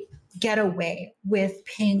potentially get away with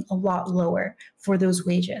paying a lot lower for those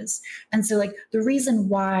wages. And so like the reason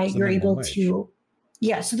why you're able to,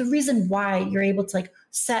 so the reason why you're able to like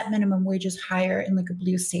set minimum wages higher in like a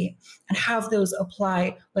blue state and have those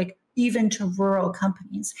apply like even to rural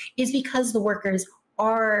companies is because the workers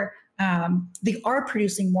are they are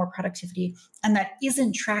producing more productivity, and that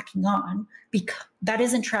isn't tracking to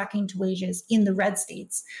wages in the red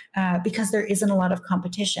states because there isn't a lot of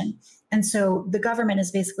competition. And so the government is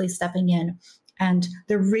basically stepping in and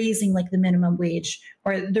they're raising like the minimum wage,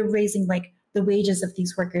 or they're raising like the wages of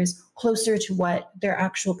these workers closer to what their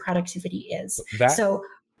actual productivity is.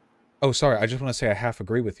 Oh, sorry. I just want to say I half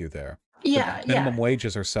agree with you there. Yeah. Minimum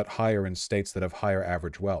wages are set higher in states that have higher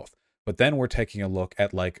average wealth. But then we're taking a look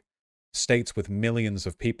at like states with millions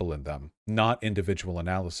of people in them, not individual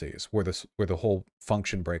analyses where the whole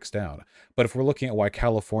function breaks down. But if we're looking at why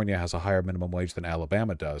California has a higher minimum wage than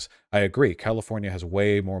Alabama does, I agree. California has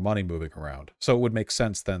way more money moving around. So it would make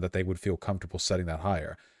sense then that they would feel comfortable setting that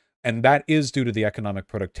higher. And that is due to the economic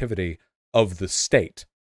productivity of the state,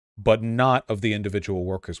 but not of the individual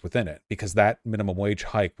workers within it, because that minimum wage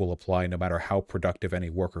hike will apply no matter how productive any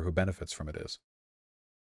worker who benefits from it is.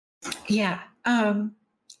 Yeah.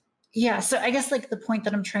 So I guess like the point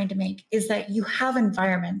that I'm trying to make is that you have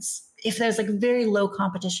environments, if there's like very low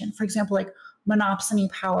competition, for example, like monopsony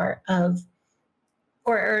power of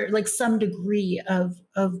or like some degree of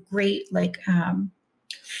great like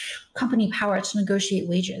company power to negotiate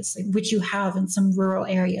wages, which you have in some rural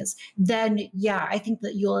areas, then yeah, I think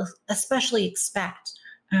that you'll especially expect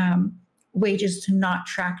um, wages to not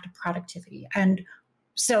track to productivity. And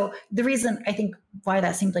so the reason I think why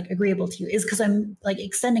that seems like agreeable to you is because I'm like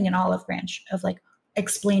extending an olive branch of like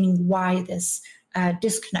explaining why this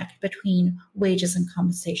disconnect between wages and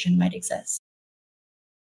compensation might exist.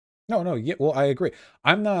 No, no, yeah, well, I agree.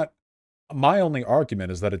 I'm not. My only argument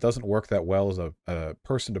is that it doesn't work that well as a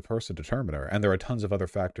person-to-person determiner, and there are tons of other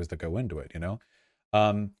factors that go into it.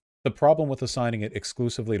 Um, the problem with assigning it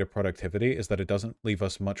exclusively to productivity is that it doesn't leave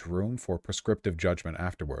us much room for prescriptive judgment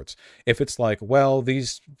afterwards. If it's like, well,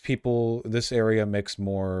 these people, this area makes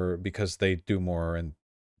more because they do more, and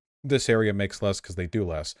this area makes less because they do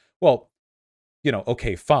less. Well,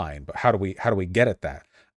 okay, fine, but how do we get at that?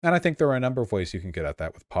 And I think there are a number of ways you can get at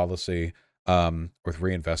that with policy, with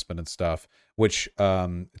reinvestment and stuff, which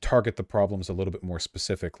target the problems a little bit more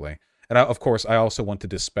specifically. And of course, I also want to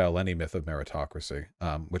dispel any myth of meritocracy,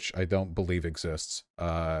 which I don't believe exists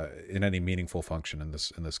in any meaningful function in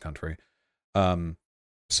this country. Um,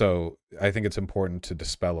 so I think it's important to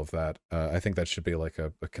dispel of that. I think that should be like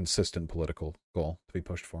a consistent political goal to be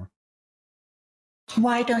pushed for.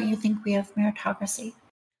 Why don't you think we have meritocracy?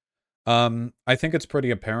 I think it's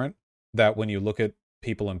pretty apparent that when you look at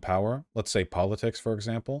people in power, let's say politics, for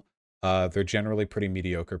example, they're generally pretty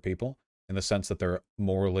mediocre people in the sense that they're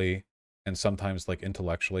morally and sometimes like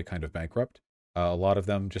intellectually kind of bankrupt. A lot of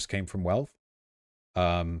them just came from wealth,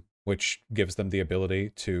 which gives them the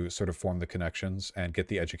ability to sort of form the connections and get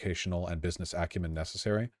the educational and business acumen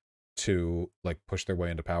necessary to like push their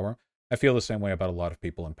way into power. I feel the same way about a lot of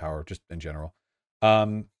people in power, just in general.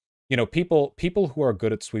 Um, people who are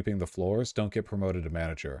good at sweeping the floors don't get promoted to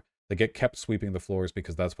manager. They get kept sweeping the floors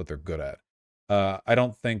because that's what they're good at. I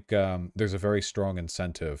don't think there's a very strong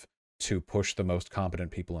incentive to push the most competent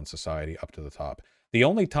people in society up to the top. The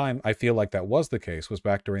only time I feel like that was the case was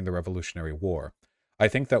back during the Revolutionary War. I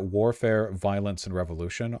think that warfare, violence, and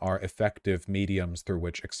revolution are effective mediums through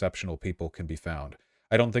which exceptional people can be found.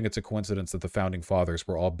 I don't think it's a coincidence that the founding fathers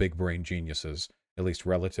were all big brain geniuses, at least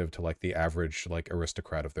relative to like the average like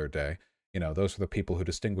aristocrat of their day. Those were the people who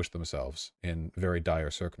distinguished themselves in very dire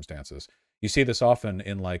circumstances. You see this often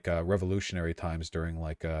in like revolutionary times during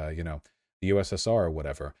like the USSR or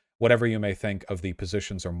whatever. Whatever you may think of the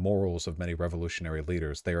positions or morals of many revolutionary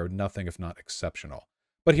leaders, they are nothing if not exceptional.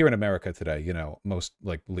 But here in America today, most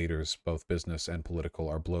like leaders, both business and political,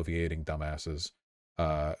 are bloviating dumbasses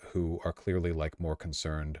who are clearly like more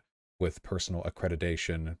concerned with personal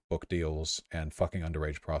accreditation, book deals, and fucking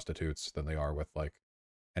underage prostitutes than they are with like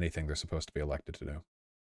anything they're supposed to be elected to do.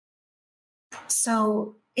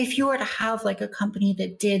 So if you were to have like a company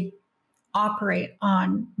that did operate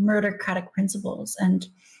on meritocratic principles and,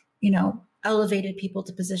 elevated people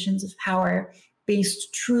to positions of power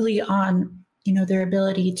based truly on, their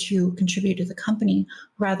ability to contribute to the company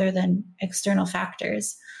rather than external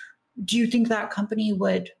factors, do you think that company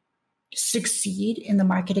would succeed in the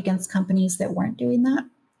market against companies that weren't doing that?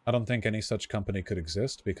 I don't think any such company could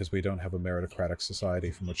exist because we don't have a meritocratic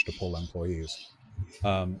society from which to pull employees.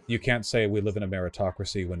 You can't say we live in a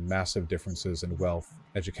meritocracy when massive differences in wealth,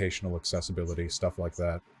 educational accessibility, stuff like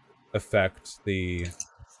that, affect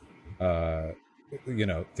uh,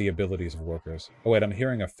 the abilities of workers. Oh wait, I'm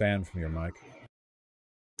hearing a fan from your mic.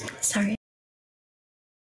 Sorry.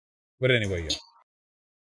 But anyway, yeah.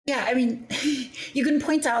 Yeah, I mean, you can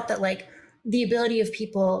point out that like the ability of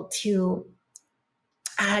people to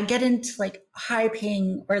get into like high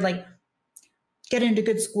paying or like get into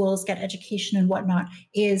good schools, get education and whatnot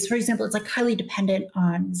is, for example, it's like highly dependent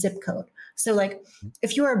on zip code. So like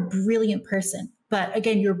if you're a brilliant person, but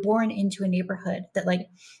again, you're born into a neighborhood that like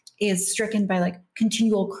is stricken by like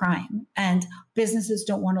continual crime and businesses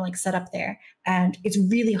don't want to like set up there and it's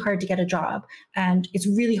really hard to get a job and it's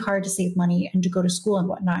really hard to save money and to go to school and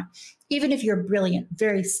whatnot. Even if you're brilliant,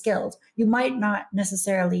 very skilled, you might not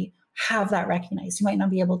necessarily have that recognized. You might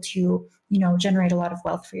not be able to, generate a lot of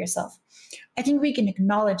wealth for yourself. I think we can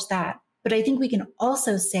acknowledge that, but I think we can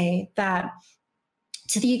also say that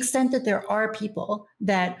to the extent that there are people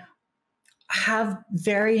that have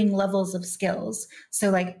varying levels of skills, so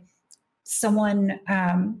like someone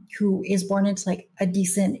who is born into like a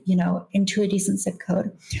decent, into a decent zip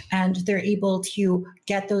code, and they're able to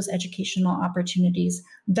get those educational opportunities,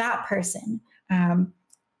 that person,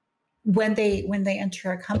 when they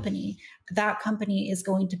enter a company, that company is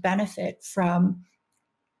going to benefit from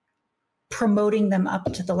promoting them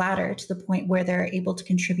up to the ladder to the point where they're able to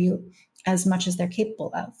contribute as much as they're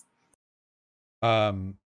capable of.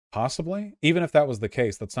 Possibly. Even if that was the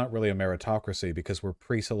case, that's not really a meritocracy because we're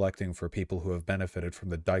pre-selecting for people who have benefited from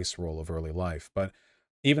the dice roll of early life. But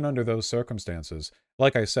even under those circumstances,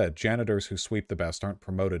 like I said, janitors who sweep the best aren't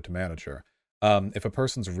promoted to manager. If a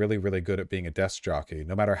person's really, really good at being a desk jockey,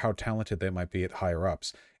 no matter how talented they might be at higher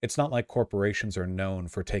ups, it's not like corporations are known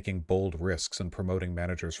for taking bold risks and promoting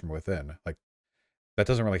managers from within. Like, that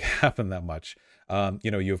doesn't really happen that much.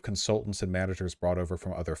 You have consultants and managers brought over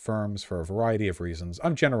from other firms for a variety of reasons.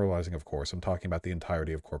 I'm generalizing, of course. I'm talking about the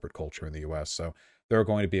entirety of corporate culture in the US. So there are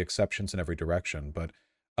going to be exceptions in every direction. But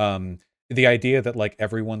the idea that like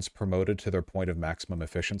everyone's promoted to their point of maximum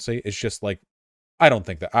efficiency is just like, I don't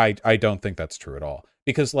think that's true at all.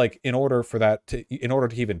 Because like in order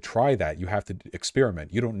to even try that, you have to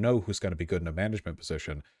experiment. You don't know who's going to be good in a management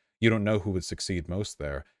position. You don't know who would succeed most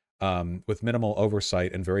there. With minimal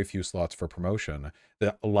oversight and very few slots for promotion,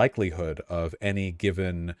 the likelihood of any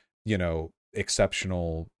given,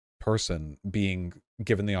 exceptional person being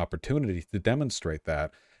given the opportunity to demonstrate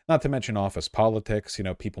that, not to mention office politics,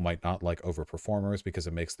 people might not like overperformers because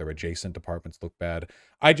it makes their adjacent departments look bad.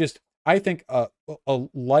 I think a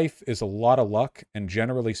life is a lot of luck, and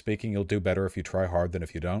generally speaking, you'll do better if you try hard than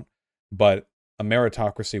if you don't. But a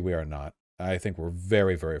meritocracy, we are not. I think we're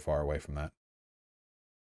very, very far away from that.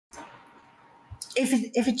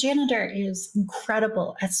 If a janitor is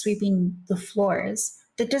incredible at sweeping the floors,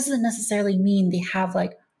 that doesn't necessarily mean they have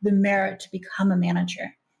like the merit to become a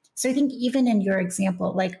manager. So I think even in your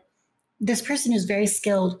example, like this person is very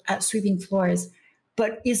skilled at sweeping floors,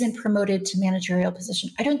 but isn't promoted to managerial position.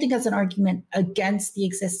 I don't think that's an argument against the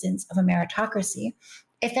existence of a meritocracy.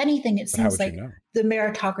 If anything, it seems like the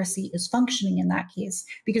meritocracy is functioning in that case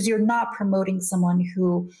because you're not promoting someone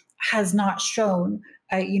who has not shown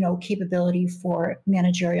capability for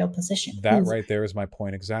managerial position. That right there is my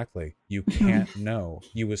point exactly. You can't know.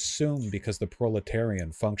 You assume because the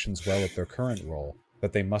proletarian functions well at their current role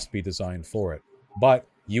that they must be designed for it. But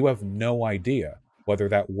you have no idea whether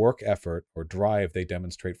that work effort or drive they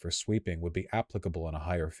demonstrate for sweeping would be applicable in a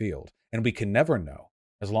higher field. And we can never know.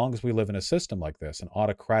 As long as we live in a system like this, an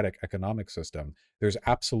autocratic economic system, there's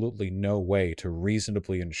absolutely no way to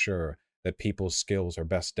reasonably ensure that people's skills are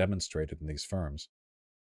best demonstrated in these firms.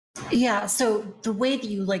 Yeah, so the way that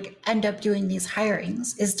you end up doing these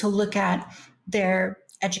hirings is to look at their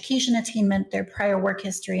education attainment, their prior work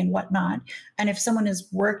history, and whatnot. And if someone has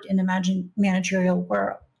worked in a managerial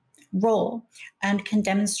role and can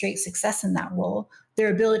demonstrate success in that role,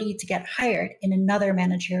 their ability to get hired in another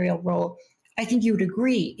managerial role, I think you would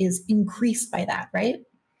agree, is increased by that, right?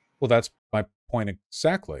 Well, that's my point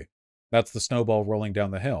exactly. That's the snowball rolling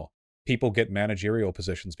down the hill. People get managerial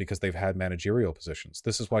positions because they've had managerial positions.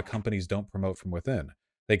 This is why companies don't promote from within.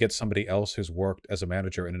 They get somebody else who's worked as a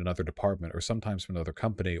manager in another department or sometimes from another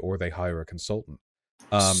company, or they hire a consultant.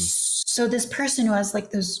 So this person who has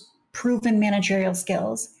those proven managerial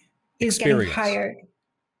skills is getting hired.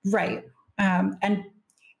 Right. And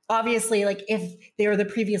obviously, if they were the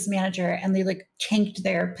previous manager and they tanked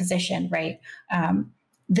their position, right?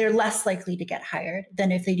 They're less likely to get hired than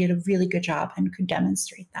if they did a really good job and could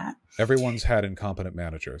demonstrate that. Everyone's had incompetent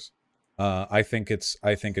managers. I think it's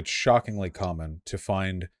shockingly common to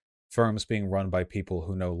find firms being run by people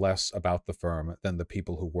who know less about the firm than the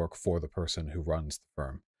people who work for the person who runs the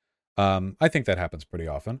firm. I think that happens pretty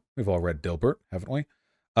often. We've all read Dilbert, haven't we?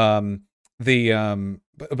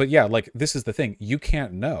 But yeah, this is the thing. You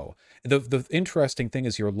can't know. The interesting thing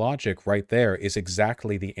is your logic right there is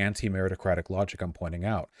exactly the anti-meritocratic logic I'm pointing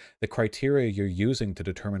out. The criteria you're using to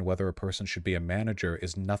determine whether a person should be a manager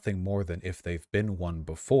is nothing more than if they've been one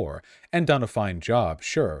before and done a fine job,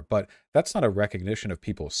 sure, but that's not a recognition of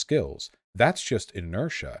people's skills. That's just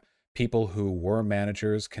inertia. People who were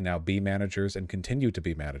managers can now be managers and continue to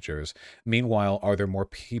be managers. Meanwhile, are there more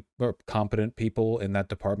competent people in that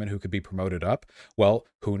department who could be promoted up? Well,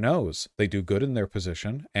 who knows? They do good in their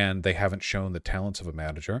position, and they haven't shown the talents of a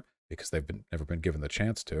manager because they've never been given the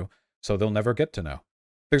chance to, so they'll never get to know.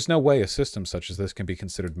 There's no way a system such as this can be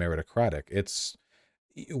considered meritocratic. It's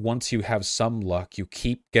once you have some luck, you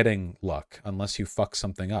keep getting luck unless you fuck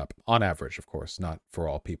something up. On average, of course, not for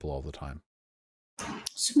all people all the time.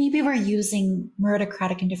 So maybe we're using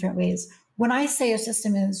meritocratic in different ways. When I say a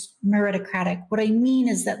system is meritocratic, what I mean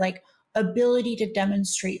is that ability to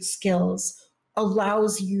demonstrate skills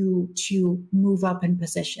allows you to move up in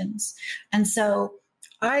positions. And so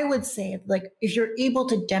I would say if you're able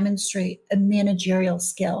to demonstrate a managerial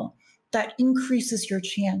skill, that increases your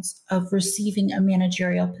chance of receiving a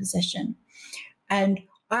managerial position. And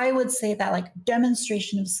I would say that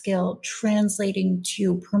demonstration of skill translating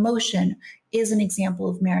to promotion is an example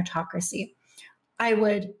of meritocracy.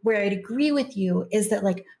 Where I'd agree with you is that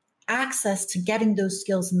access to getting those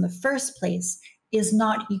skills in the first place is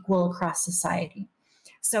not equal across society.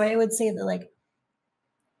 So I would say that, like,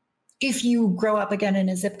 if you grow up again in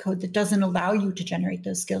a zip code that doesn't allow you to generate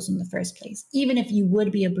those skills in the first place, even if you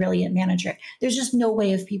would be a brilliant manager, there's just no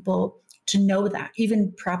way of people to know that,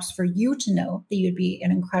 even perhaps for you to know that you'd be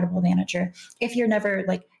an incredible manager if you're never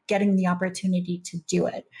like getting the opportunity to do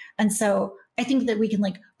it. And so I think that we can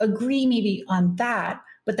like agree maybe on that,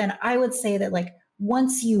 but then I would say that like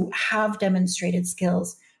once you have demonstrated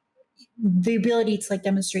skills, the ability to like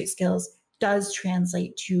demonstrate skills does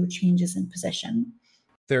translate to changes in position.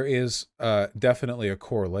 There is definitely a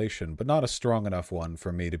correlation, but not a strong enough one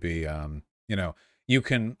for me to be, you know, you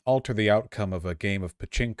can alter the outcome of a game of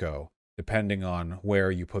pachinko depending on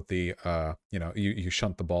where you put the, you know, you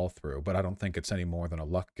shunt the ball through, but I don't think it's any more than a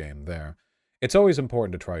luck game there. It's always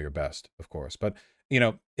important to try your best, of course, but, you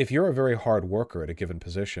know, if you're a very hard worker at a given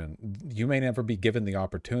position, you may never be given the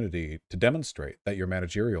opportunity to demonstrate that you're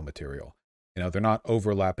managerial material. You know, they're not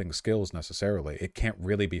overlapping skills necessarily. It can't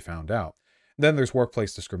really be found out. Then there's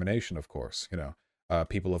workplace discrimination, of course. You know,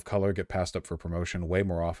 people of color get passed up for promotion way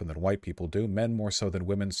more often than white people do. Men more so than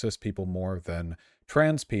women, cis people more than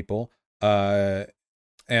trans people, and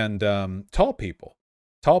tall people.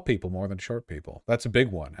 Tall people more than short people. That's a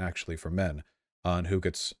big one, actually, for men on who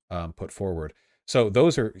gets put forward. So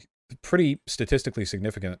those are pretty statistically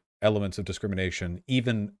significant elements of discrimination,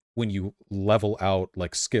 even when you level out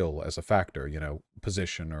like skill as a factor, you know,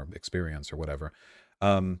 position or experience or whatever.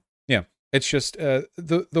 Yeah. It's just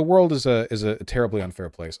the world is a terribly unfair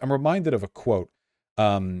place. I'm reminded of a quote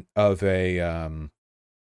of a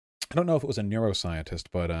I don't know if it was a neuroscientist,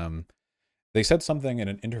 but they said something in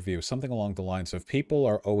an interview, something along the lines of, people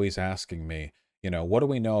are always asking me, you know, what do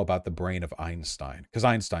we know about the brain of Einstein? Because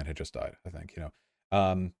Einstein had just died, I think, you know.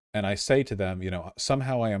 And I say to them, you know,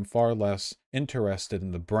 somehow I am far less interested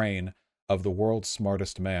in the brain of the world's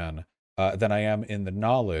smartest man than I am in the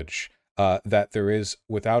knowledge that there is,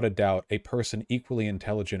 without a doubt, a person equally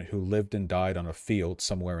intelligent who lived and died on a field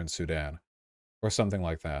somewhere in Sudan, or something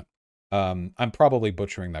like that. I'm probably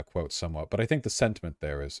butchering that quote somewhat, but I think the sentiment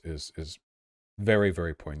there is very,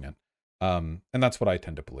 very poignant. And that's what I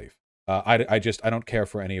tend to believe. I don't care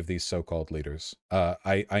for any of these so-called leaders.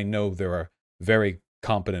 I know there are very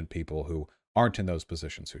competent people who aren't in those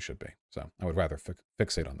positions who should be. So I would rather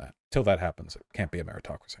fixate on that. Till that happens, it can't be a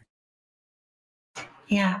meritocracy.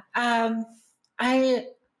 Yeah. I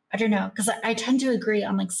don't know, because I tend to agree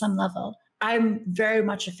on like some level. I'm very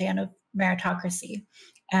much a fan of meritocracy.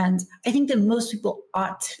 And I think that most people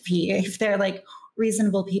ought to be, if they're like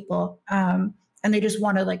reasonable people, and they just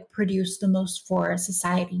want to like produce the most for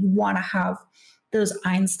society. You want to have those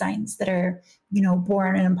Einsteins that are, you know,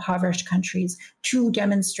 born in impoverished countries to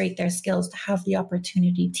demonstrate their skills, to have the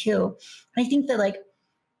opportunity to. And I think that like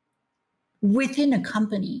within a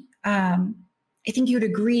company, I think you'd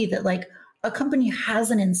agree that like a company has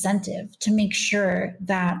an incentive to make sure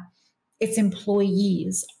that its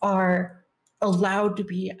employees are allowed to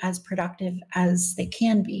be as productive as they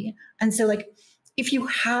can be. And so like if you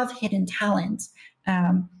have hidden talent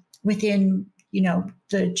within, you know,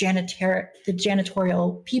 the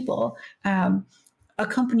janitorial people, a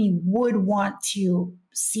company would want to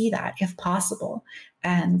see that if possible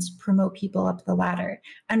and promote people up the ladder.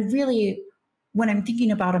 And really, when I'm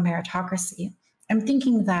thinking about a meritocracy, I'm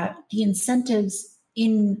thinking that the incentives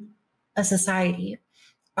in a society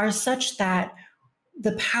are such that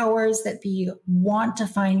the powers that be want to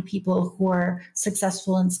find people who are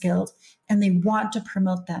successful and skilled, and they want to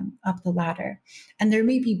promote them up the ladder. And there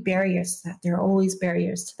may be barriers to that. There are always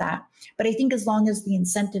barriers to that. But I think as long as the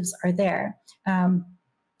incentives are there, and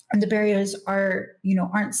the barriers are, you know,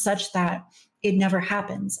 aren't such that it never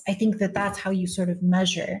happens, I think that that's how you sort of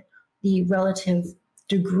measure the relative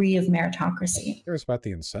degree of meritocracy. Here's about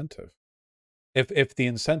the incentive. If the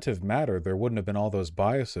incentive mattered, there wouldn't have been all those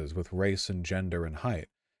biases with race and gender and height.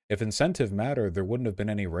 If incentive mattered, there wouldn't have been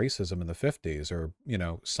any racism in the 50s, or, you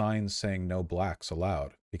know, signs saying no blacks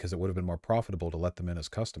allowed, because it would have been more profitable to let them in as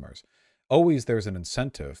customers. Always there's an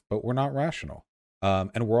incentive, but we're not rational.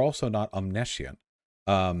 And we're also not omniscient.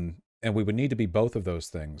 And we would need to be both of those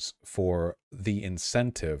things for the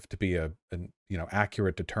incentive to be a you know,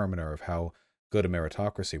 accurate determiner of how good a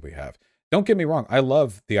meritocracy we have. Don't get me wrong, I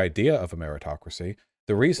love the idea of a meritocracy.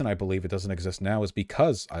 The reason I believe it doesn't exist now is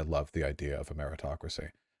because I love the idea of a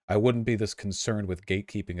meritocracy. I wouldn't be this concerned with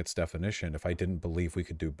gatekeeping its definition if I didn't believe we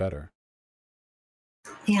could do better.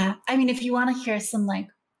 Yeah. I mean, if you want to hear some like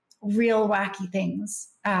real wacky things,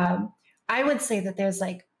 I would say that there's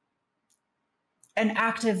like an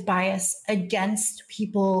active bias against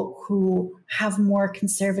people who have more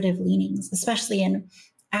conservative leanings, especially in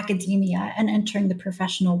academia and entering the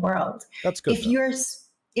professional world. That's good.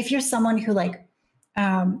 If you're someone who like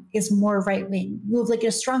is more right wing, you have like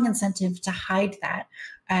a strong incentive to hide that.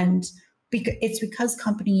 And it's because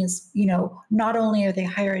companies, you know, not only are they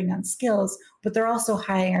hiring on skills, but they're also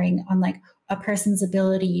hiring on like a person's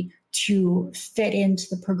ability to fit into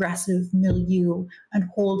the progressive milieu and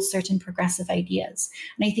hold certain progressive ideas.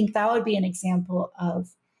 And I think that would be an example of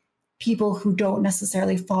people who don't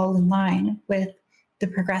necessarily fall in line with the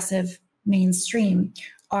progressive mainstream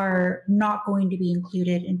are not going to be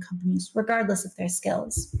included in companies, regardless of their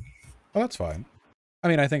skills. Well, that's fine. I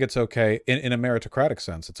mean, I think it's okay in a meritocratic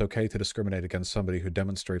sense. It's okay to discriminate against somebody who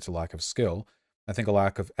demonstrates a lack of skill. I think a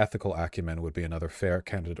lack of ethical acumen would be another fair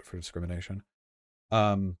candidate for discrimination.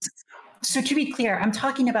 So to be clear, I'm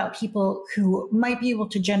talking about people who might be able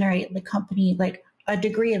to generate the company like a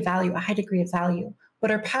degree of value, a high degree of value, but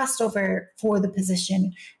are passed over for the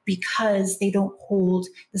position because they don't hold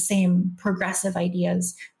the same progressive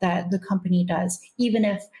ideas that the company does, even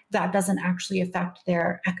if that doesn't actually affect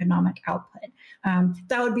their economic output.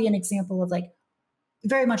 That would be an example of like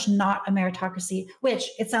very much not a meritocracy, which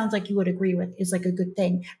it sounds like you would agree with is like a good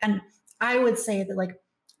thing. And I would say that like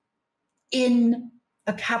in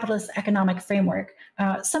a capitalist economic framework,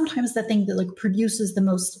 sometimes the thing that like produces the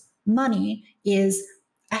most money is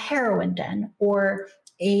a heroin den or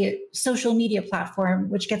a social media platform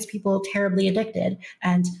which gets people terribly addicted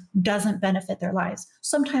and doesn't benefit their lives.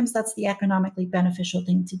 Sometimes that's the economically beneficial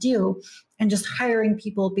thing to do, and just hiring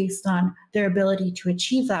people based on their ability to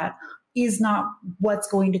achieve that is not what's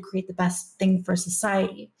going to create the best thing for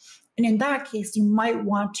society. And in that case, you might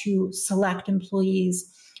want to select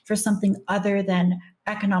employees for something other than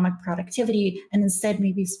economic productivity and instead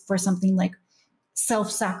maybe for something like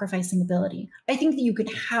self-sacrificing ability. I think that you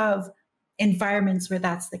could have environments where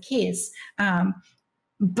that's the case.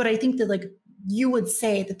 But I think that like you would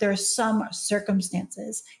say that there are some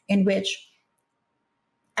circumstances in which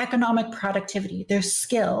economic productivity, their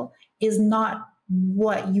skill, is not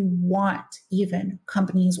what you want even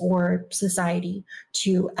companies or society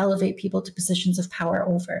to elevate people to positions of power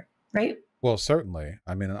over, right? Well, certainly.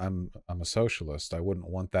 I mean, I'm a socialist. I wouldn't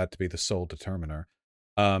want that to be the sole determiner.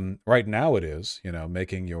 Right now it is, you know,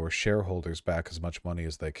 making your shareholders back as much money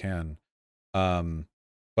as they can.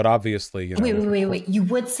 But obviously, you know, wait. You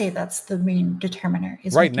would say that's the main determiner.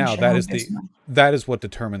 Is right now that is what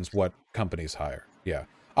determines what companies hire. Yeah.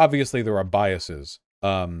 Obviously there are biases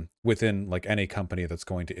within like any company that's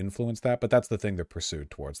going to influence that, but that's the thing they're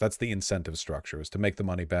pursued towards. That's the incentive structure, is to make the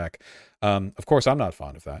money back. Of course, I'm not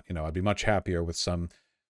fond of that. You know, I'd be much happier with some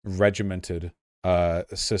regimented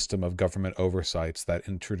system of government oversights that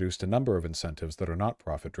introduced a number of incentives that are not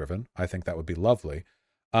profit driven. I think that would be lovely.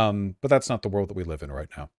 But that's not the world that we live in right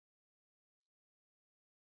now.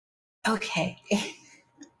 Okay.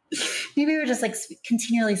 Maybe we're just like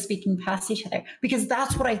continually speaking past each other, because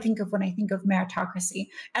that's what I think of when I think of meritocracy.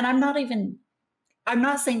 And I'm not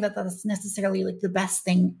saying that that's necessarily like the best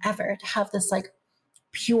thing ever to have this like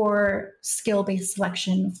pure skill-based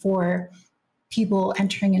selection for people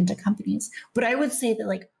entering into companies. But I would say that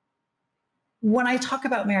like when I talk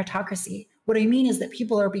about meritocracy, what I mean is that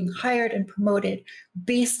people are being hired and promoted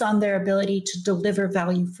based on their ability to deliver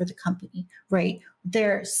value for the company, right?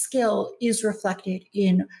 Their skill is reflected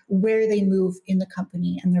in where they move in the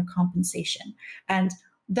company and their compensation. And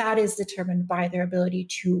that is determined by their ability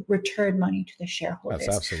to return money to the shareholders.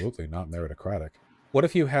 That's absolutely not meritocratic. What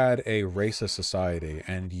if you had a racist society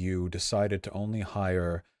and you decided to only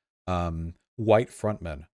hire white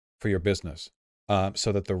frontmen for your business?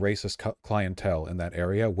 So that the racist clientele in that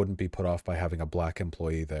area wouldn't be put off by having a black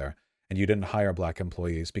employee there. And you didn't hire black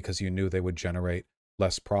employees because you knew they would generate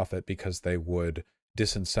less profit because they would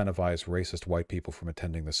disincentivize racist white people from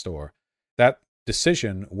attending the store. That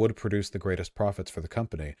decision would produce the greatest profits for the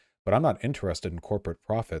company. But I'm not interested in corporate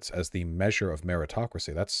profits as the measure of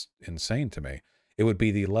meritocracy. That's insane to me. It would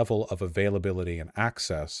be the level of availability and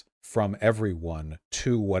access from everyone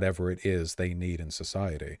to whatever it is they need in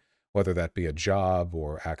society, whether that be a job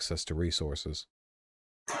or access to resources.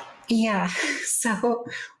 Yeah. So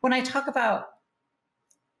when I talk about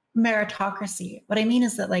meritocracy, what I mean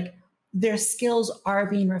is that like their skills are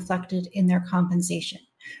being reflected in their compensation.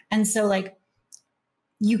 And so like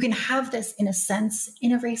you can have this in a sense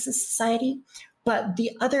in a racist society, but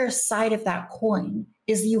the other side of that coin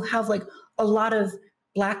is you have like a lot of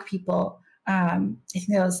Black people. I think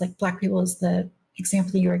that was like Black people is the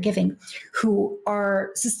example you were giving, who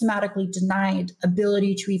are systematically denied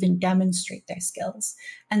ability to even demonstrate their skills.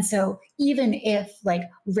 And so even if like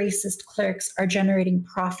racist clerks are generating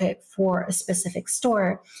profit for a specific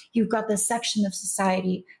store, you've got this section of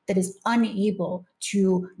society that is unable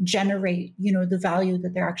to generate, the value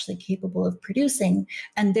that they're actually capable of producing.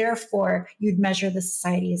 And therefore you'd measure the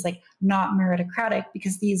society as like not meritocratic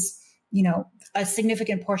because these, a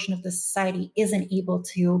significant portion of the society isn't able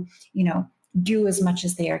to, do as much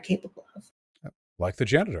as they are capable of. Like the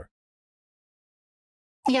janitor.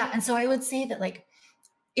 Yeah. And so I would say that like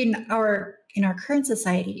in our current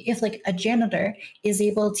society, if like a janitor is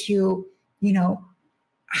able to,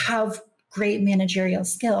 have great managerial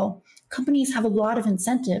skill, companies have a lot of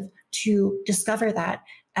incentive to discover that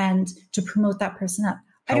and to promote that person up.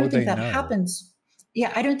 I don't think that happens.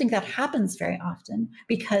 Yeah, I don't think that happens very often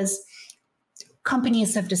because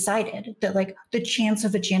companies have decided that like the chance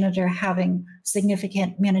of a janitor having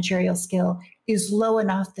significant managerial skill is low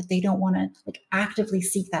enough that they don't want to like actively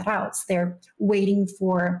seek that out. So they're waiting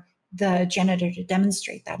for the janitor to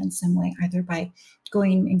demonstrate that in some way, either by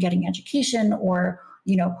going and getting education or,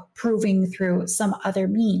 proving through some other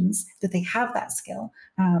means that they have that skill.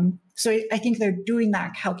 So I think they're doing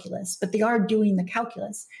that calculus, but they are doing the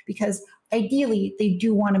calculus because ideally they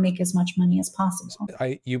do want to make as much money as possible.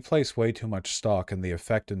 You place way too much stock in the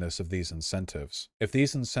effectiveness of these incentives. If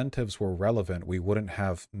these incentives were relevant, we wouldn't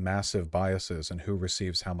have massive biases in who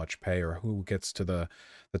receives how much pay or who gets to the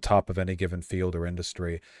top of any given field or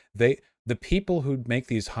industry. The people who make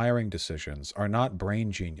these hiring decisions are not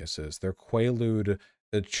brain geniuses. They're quaalude,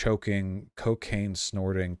 choking, cocaine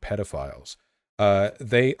snorting pedophiles.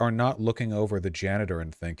 They are not looking over the janitor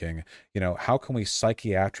and thinking, how can we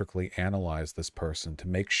psychiatrically analyze this person to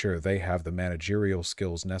make sure they have the managerial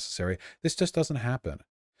skills necessary? This just doesn't happen.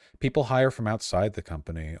 People hire from outside the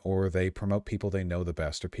company, or they promote people they know the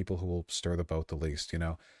best, or people who will stir the boat the least,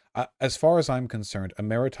 As far as I'm concerned, a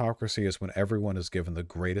meritocracy is when everyone is given the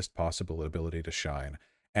greatest possible ability to shine.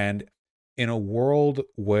 And in a world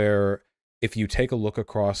where if you take a look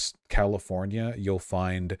across California, you'll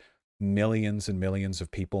find millions and millions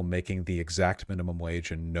of people making the exact minimum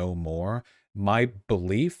wage and no more. My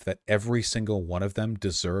belief that every single one of them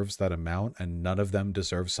deserves that amount and none of them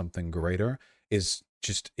deserves something greater is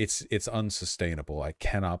just, it's unsustainable. I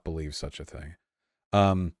cannot believe such a thing.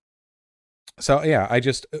 So yeah,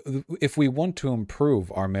 if we want to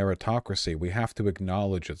improve our meritocracy, we have to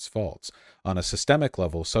acknowledge its faults on a systemic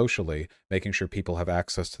level, socially, making sure people have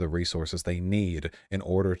access to the resources they need in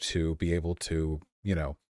order to be able to,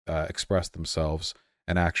 express themselves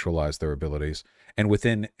and actualize their abilities. And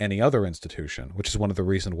within any other institution, which is one of the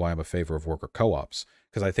reasons why I'm a favor of worker co-ops,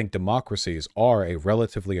 because I think democracies are a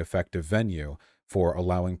relatively effective venue for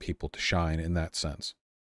allowing people to shine in that sense.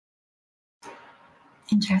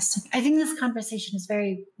 Interesting. I think this conversation is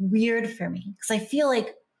very weird for me because I feel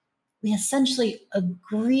like we essentially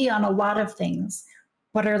agree on a lot of things,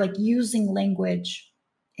 but are like using language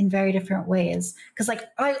in very different ways. Because like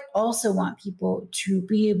I also want people to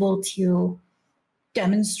be able to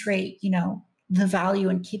demonstrate, the value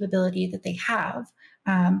and capability that they have.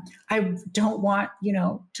 I don't want,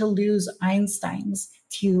 to lose Einsteins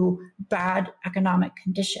to bad economic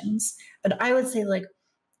conditions. But I would say like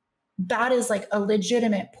that is like a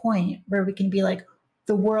legitimate point where we can be like,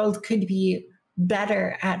 the world could be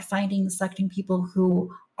better at finding and selecting people who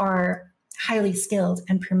are highly skilled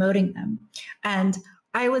and promoting them. And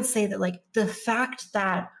I would say that like the fact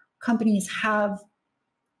that companies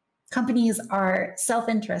are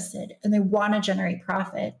self-interested and they want to generate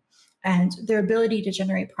profit, and their ability to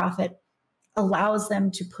generate profit allows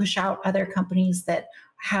them to push out other companies that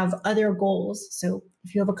have other goals. So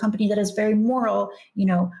if you have a company that is very moral,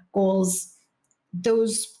 goals,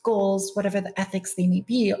 those goals, whatever the ethics they may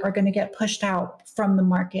be, are going to get pushed out from the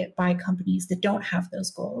market by companies that don't have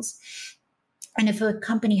those goals. And if a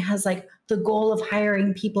company has like the goal of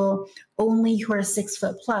hiring people only who are 6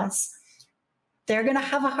 foot plus, they're going to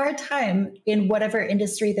have a hard time in whatever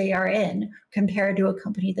industry they are in compared to a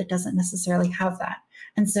company that doesn't necessarily have that.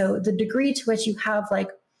 And so the degree to which you have like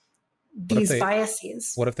these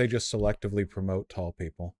biases. What if they just selectively promote tall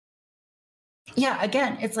people? Yeah,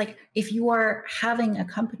 again, it's like if you are having a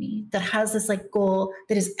company that has this like goal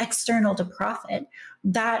that is external to profit,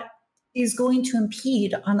 that is going to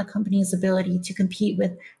impede on the company's ability to compete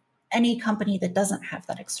with any company that doesn't have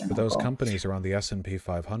that external goal. But those goal. Companies are on the S&P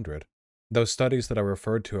 500. Those studies that I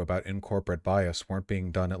referred to about in-corporate bias weren't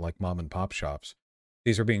being done at like mom and pop shops.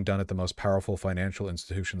 These are being done at the most powerful financial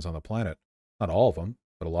institutions on the planet. Not all of them,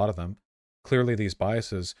 but a lot of them. Clearly these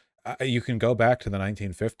biases, You can go back to the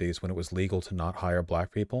 1950s when it was legal to not hire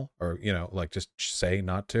black people, or, you know, like just say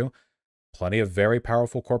not to. Plenty of very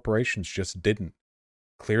powerful corporations just didn't.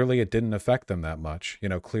 Clearly, it didn't affect them that much. You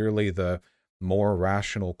know, clearly the more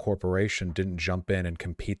rational corporation didn't jump in and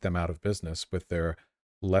compete them out of business with their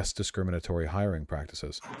less discriminatory hiring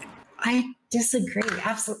practices. I disagree.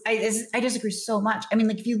 Absolutely. I disagree so much. I mean,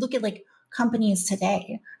 like if you look at like companies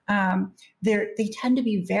today, they tend to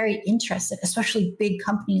be very interested, especially big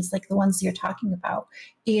companies like the ones you're talking about,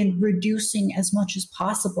 in reducing as much as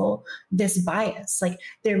possible this bias. Like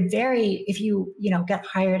they're very, if you know, get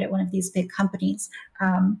hired at one of these big companies.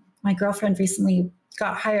 My girlfriend recently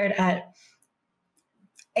got hired at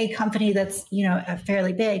a company that's, you know,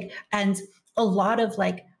 fairly big, and a lot of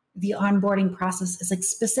like the onboarding process is like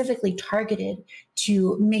specifically targeted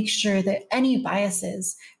to make sure that any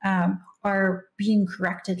biases are being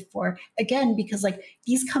corrected for, again, because like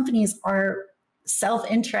these companies are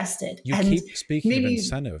self-interested. You And keep speaking of maybe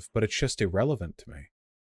incentive, but it's just irrelevant to me.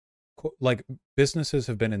 Like, businesses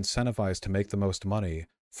have been incentivized to make the most money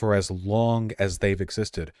for as long as they've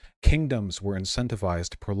existed. Kingdoms were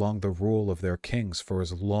incentivized to prolong the rule of their kings for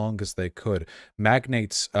as long as they could.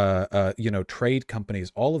 Magnates, you know, trade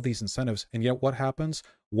companies, all of these incentives. And yet what happens?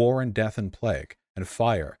 War and death and plague and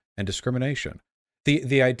fire and discrimination.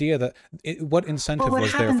 The idea that what incentive what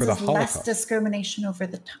was there for happens the is less Holocaust? discrimination over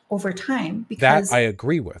time, That because I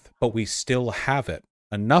agree with, but we still have it,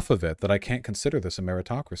 enough of it that I can't consider this a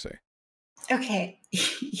meritocracy. okay,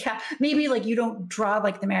 yeah, maybe like you don't draw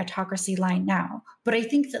like the meritocracy line now, but I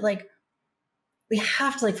think that like we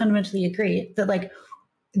have to like fundamentally agree that like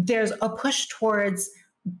there's a push towards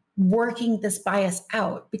working this bias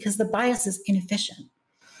out because the bias is inefficient.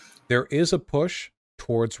 There is a push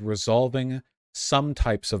towards resolving some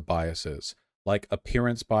types of biases, like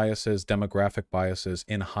appearance biases, demographic biases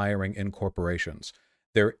in hiring in corporations.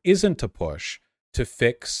 There isn't a push to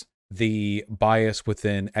fix the bias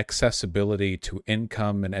within accessibility to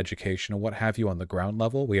income and education and what have you on the ground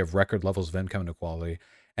level. We have record levels of income inequality.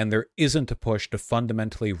 And there isn't a push to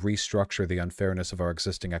fundamentally restructure the unfairness of our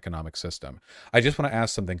existing economic system. I just want to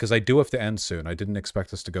ask something, because I do have to end soon. I didn't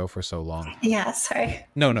expect us to go for so long. Yeah, sorry.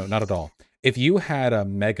 No, not at all. If you had a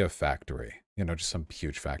mega factory, you know, just some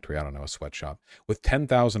huge factory, I don't know, a sweatshop, with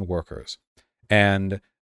 10,000 workers, and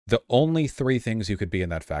the only three things you could be in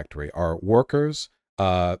that factory are workers,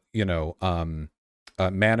 managers,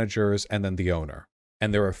 and then the owner.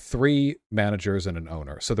 And there are three managers and an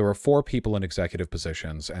owner. So there are four people in executive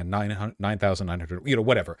positions and 9,900, you know,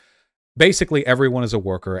 whatever. Basically, everyone is a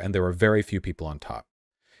worker and there are very few people on top.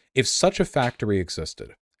 If such a factory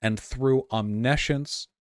existed, and through omniscience,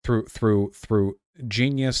 through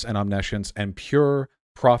genius and omniscience and pure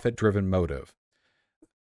profit-driven motive,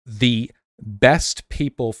 the best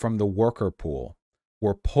people from the worker pool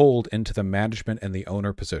were pulled into the management and the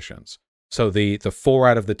owner positions. So the 4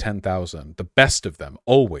 out of the 10,000, the best of them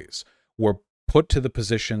always were put to the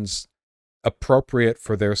positions appropriate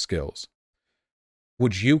for their skills.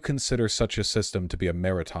 Would you consider such a system to be a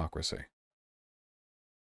meritocracy?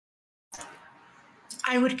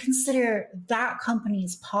 I would consider that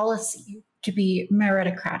company's policy to be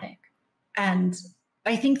meritocratic. And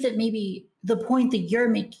I think that maybe the point that you're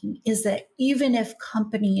making is that even if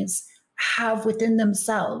companies have within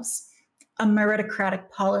themselves a meritocratic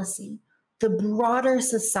policy, the broader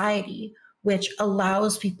society, which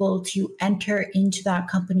allows people to enter into that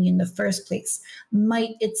company in the first place,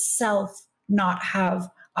 might itself not have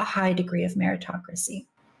a high degree of meritocracy.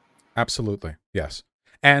 Absolutely, yes.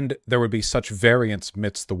 And there would be such variance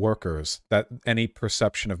amidst the workers that any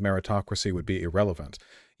perception of meritocracy would be irrelevant.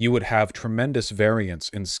 You would have tremendous variance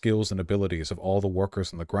in skills and abilities of all the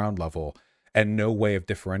workers on the ground level, and no way of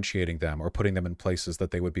differentiating them or putting them in places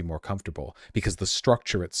that they would be more comfortable, because the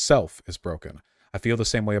structure itself is broken. I feel the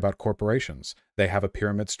same way about corporations. They have a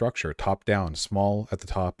pyramid structure, top down, small at the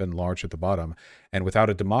top and large at the bottom. And without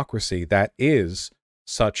a democracy, that is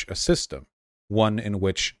such a system. One in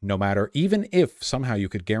which, no matter, even if somehow you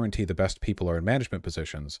could guarantee the best people are in management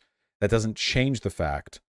positions, that doesn't change the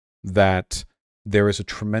fact that there is a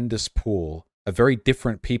tremendous pool of very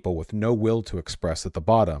different people with no will to express at the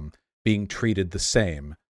bottom being treated the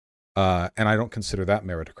same. And I don't consider that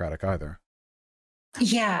meritocratic either.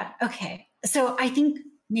 Yeah, okay. So I think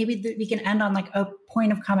maybe we can end on like a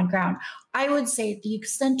point of common ground. I would say the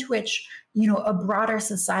extent to which, you know, a broader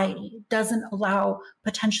society doesn't allow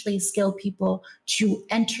potentially skilled people to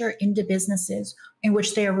enter into businesses in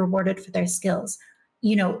which they are rewarded for their skills,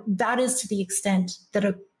 you know, that is to the extent that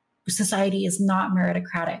a society is not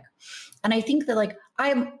meritocratic. And I think that like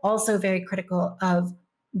I'm also very critical of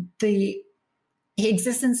the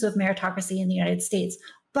existence of meritocracy in the United States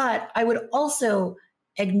But I would also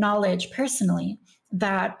acknowledge personally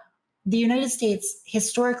that the United States,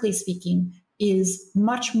 historically speaking, is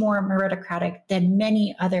much more meritocratic than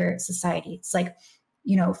many other societies, like,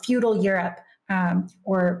 feudal Europe,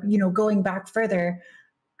 or, going back further.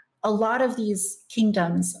 A lot of these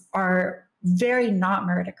kingdoms are very not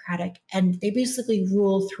meritocratic, and they basically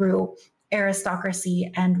rule through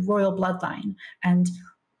aristocracy and royal bloodline. And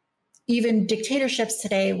even dictatorships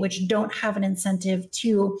today, which don't have an incentive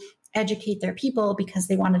to educate their people because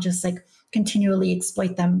they want to just like continually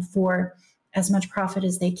exploit them for as much profit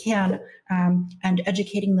as they can, and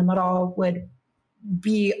educating them at all would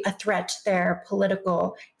be a threat to their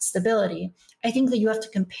political stability. I think that you have to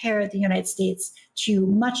compare the United States to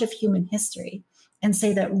much of human history and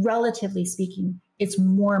say that, relatively speaking, it's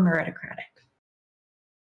more meritocratic.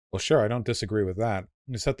 Well, sure, I don't disagree with that.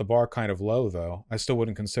 You set the bar kind of low, though. I still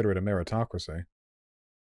wouldn't consider it a meritocracy.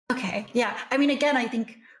 Okay, yeah. I mean, again, I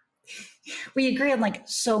think we agree on like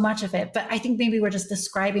so much of it, but I think maybe we're just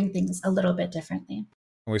describing things a little bit differently.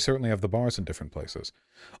 And we certainly have the bars in different places.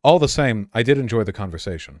 All the same, I did enjoy the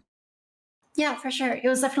conversation. Yeah, for sure. It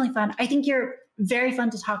was definitely fun. I think you're very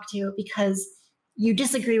fun to talk to because you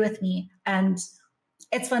disagree with me, and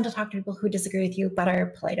it's fun to talk to people who disagree with you but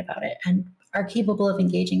are polite about it and are capable of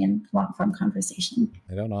engaging in long form conversation.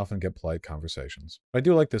 I don't often get polite conversations. I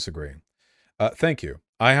do like disagreeing. Thank you.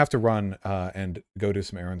 I have to run and go do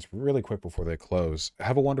some errands really quick before they close.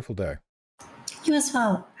 Have a wonderful day. You as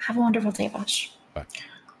well. Have a wonderful day, Vash. Bye.